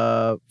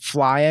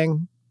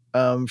flying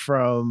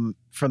from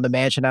the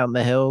mansion out in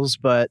the hills,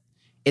 but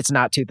it's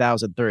not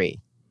 2003.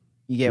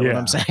 You get what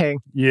I'm saying?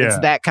 Yeah. It's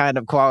that kind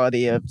of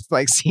quality of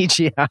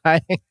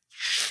CGI.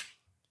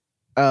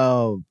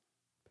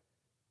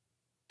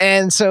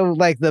 And so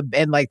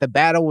the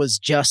battle was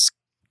just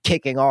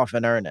kicking off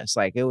in earnest.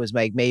 It was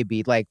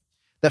maybe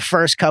the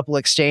first couple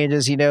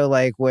exchanges,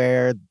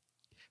 where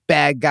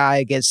bad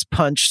guy gets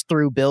punched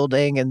through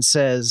building and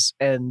says,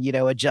 and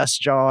adjusts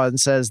jaw and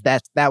says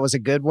that was a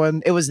good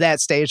one. It was that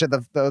stage of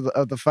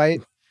the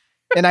fight.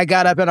 And I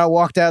got up and I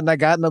walked out and I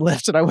got in the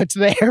lift and I went to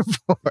the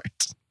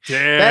airport.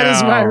 Damn. That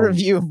is my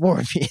review of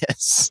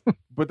Morbius.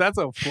 But that's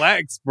a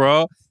flex,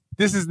 bro.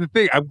 this is the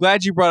thing. I'm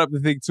glad you brought up the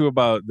thing too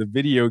about the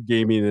video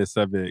gaminess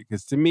of it,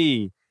 because to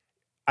me,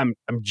 I'm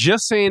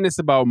just saying this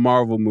about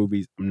Marvel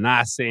movies. I'm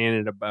not saying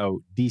it about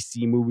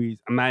DC movies.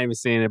 I'm not even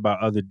saying it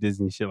about other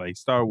Disney shit like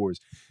Star Wars.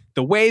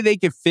 The way they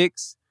can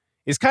fix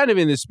is kind of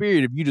in the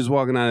spirit of you just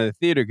walking out of the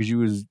theater because you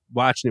was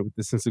watching it with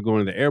the sense of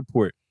going to the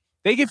airport.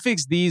 They can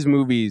fix these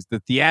movies, the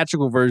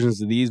theatrical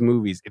versions of these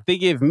movies, if they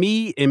give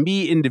me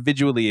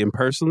individually and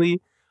personally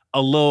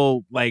a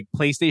little like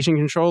PlayStation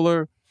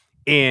controller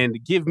and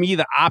give me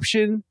the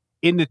option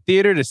in the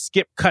theater to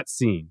skip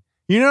cutscene.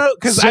 You know,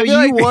 because so I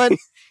feel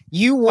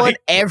you want like,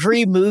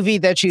 every movie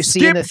that you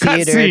see in the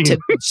theater to.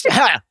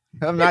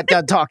 I'm not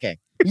done talking.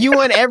 You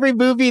want every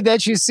movie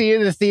that you see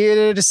in the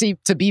theater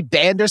to be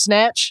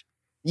Bandersnatch.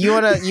 You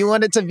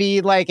want it to be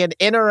like an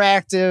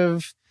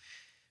interactive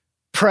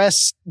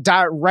press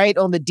right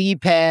on the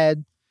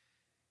D-pad,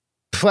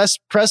 press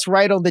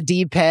right on the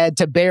D-pad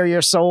to bare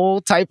your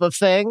soul type of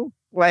thing.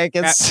 Like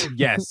it's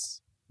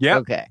yes, yeah,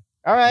 okay,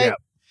 all right. Yep.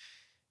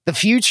 The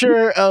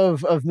future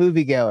of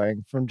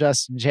moviegoing from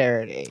Justin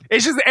Charity.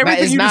 It's just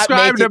everything you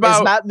described about.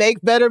 It's not make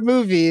better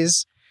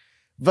movies,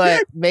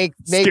 but make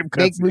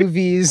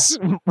movies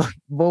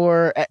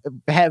more,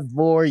 have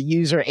more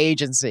user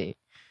agency.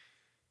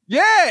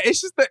 Yeah,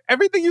 it's just that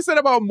everything you said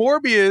about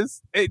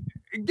Morbius.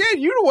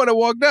 Again, you don't want to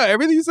walk down.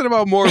 Everything you said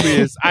about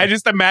Morbius, I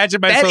just imagine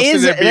myself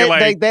sitting there being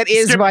like, that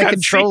is my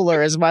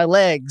controller, as my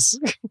legs.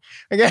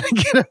 I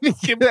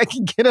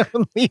can get up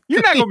and leave.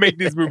 You're not gonna make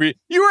this movie.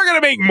 You are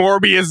gonna make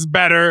Morbius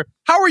better.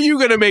 How are you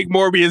gonna make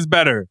Morbius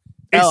better?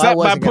 Except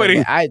by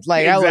putting. I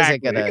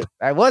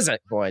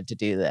wasn't going to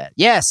do that.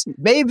 Yes,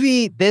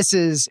 maybe this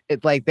is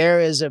like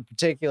there is a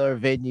particular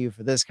venue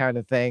for this kind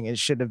of thing. It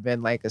should have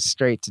been like a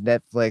straight to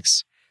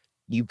Netflix.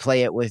 You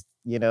play it with,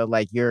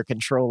 like your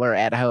controller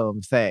at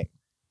home thing.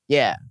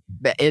 Yeah,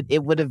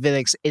 it would have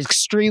been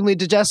extremely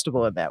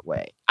digestible in that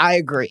way. I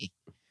agree.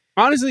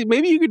 Honestly,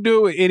 maybe you could do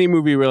it with any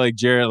movie where like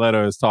Jared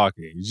Leto is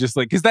talking. It's just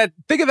like,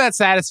 think of that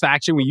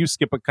satisfaction when you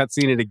skip a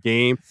cutscene in a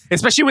game,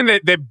 especially when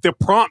the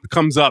prompt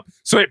comes up.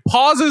 So it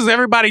pauses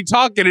everybody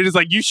talking. And it's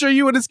like, you sure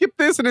you want to skip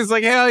this? And it's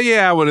like, hell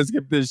yeah, I want to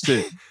skip this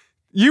shit.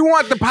 You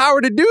want the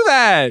power to do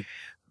that.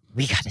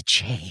 We got to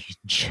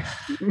change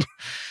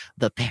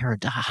the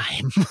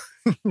paradigm.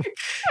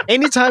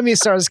 Anytime he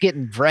starts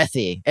getting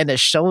breathy and his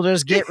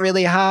shoulders get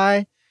really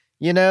high,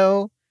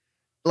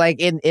 like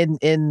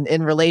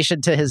in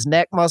relation to his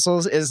neck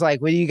muscles, is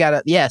like, well, you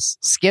gotta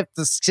skip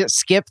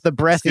the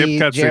breathy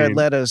Jared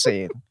Leto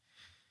scene.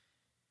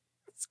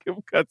 Skip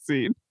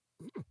cutscene.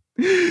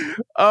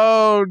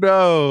 Oh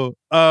no.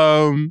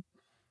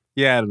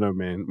 Yeah, I don't know,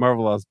 man.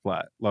 Marvel lost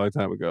plot a long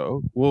time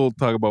ago. We'll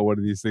talk about one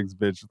of these things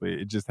eventually.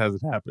 It just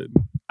hasn't happened.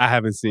 I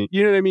haven't seen.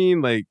 You know what I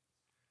mean? Like,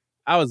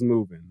 I was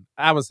moving.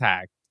 I was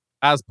hacked.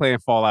 I was playing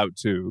Fallout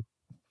 2.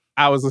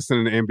 I was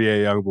listening to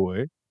NBA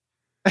Youngboy.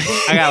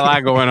 I got a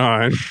lot going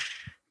on.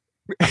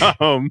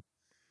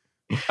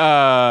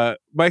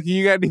 Mikey,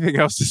 you got anything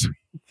else this week?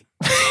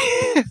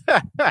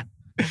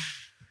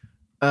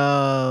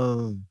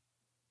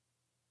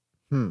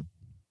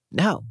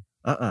 No.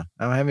 I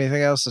don't have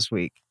anything else this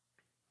week.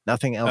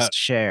 Nothing else to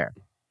share.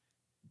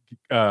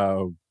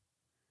 I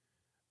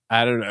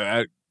don't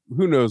know.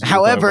 Who knows?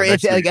 However,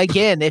 if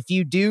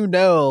you do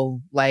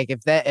know, like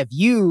if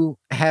you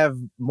have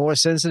more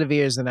sensitive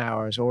ears than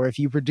ours, or if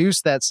you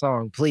produce that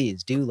song,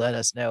 please do let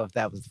us know if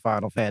that was the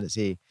Final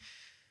Fantasy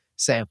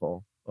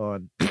sample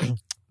on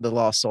The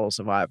Lost Soul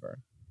Survivor.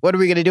 What are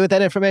we going to do with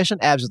that information?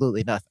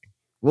 Absolutely nothing.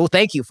 We'll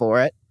thank you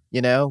for it.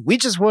 We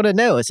just want to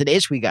know. It's an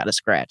itch we got to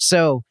scratch.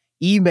 So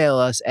email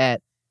us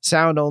at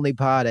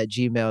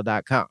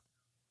soundonlypod@gmail.com.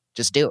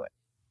 Just do it.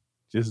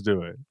 Just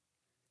do it.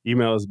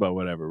 Email us about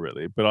whatever,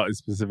 really, but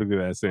specifically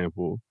that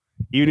sample.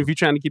 Even if you're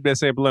trying to keep that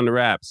sample under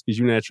wraps, because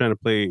you're not trying to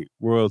play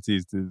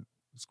royalties to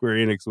Square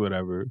Enix or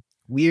whatever.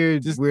 We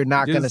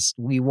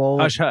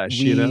won't. Hush,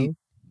 hush,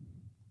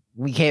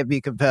 we can't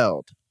be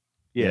compelled.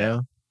 Yeah.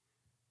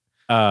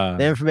 The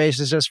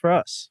information is just for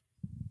us.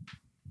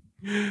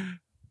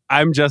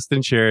 I'm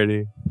Justin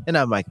Charity. And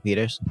I'm Mike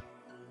Peters.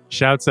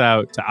 Shouts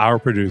out to our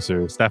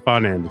producer,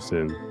 Stefan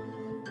Anderson.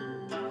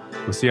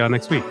 We'll see y'all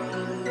next week.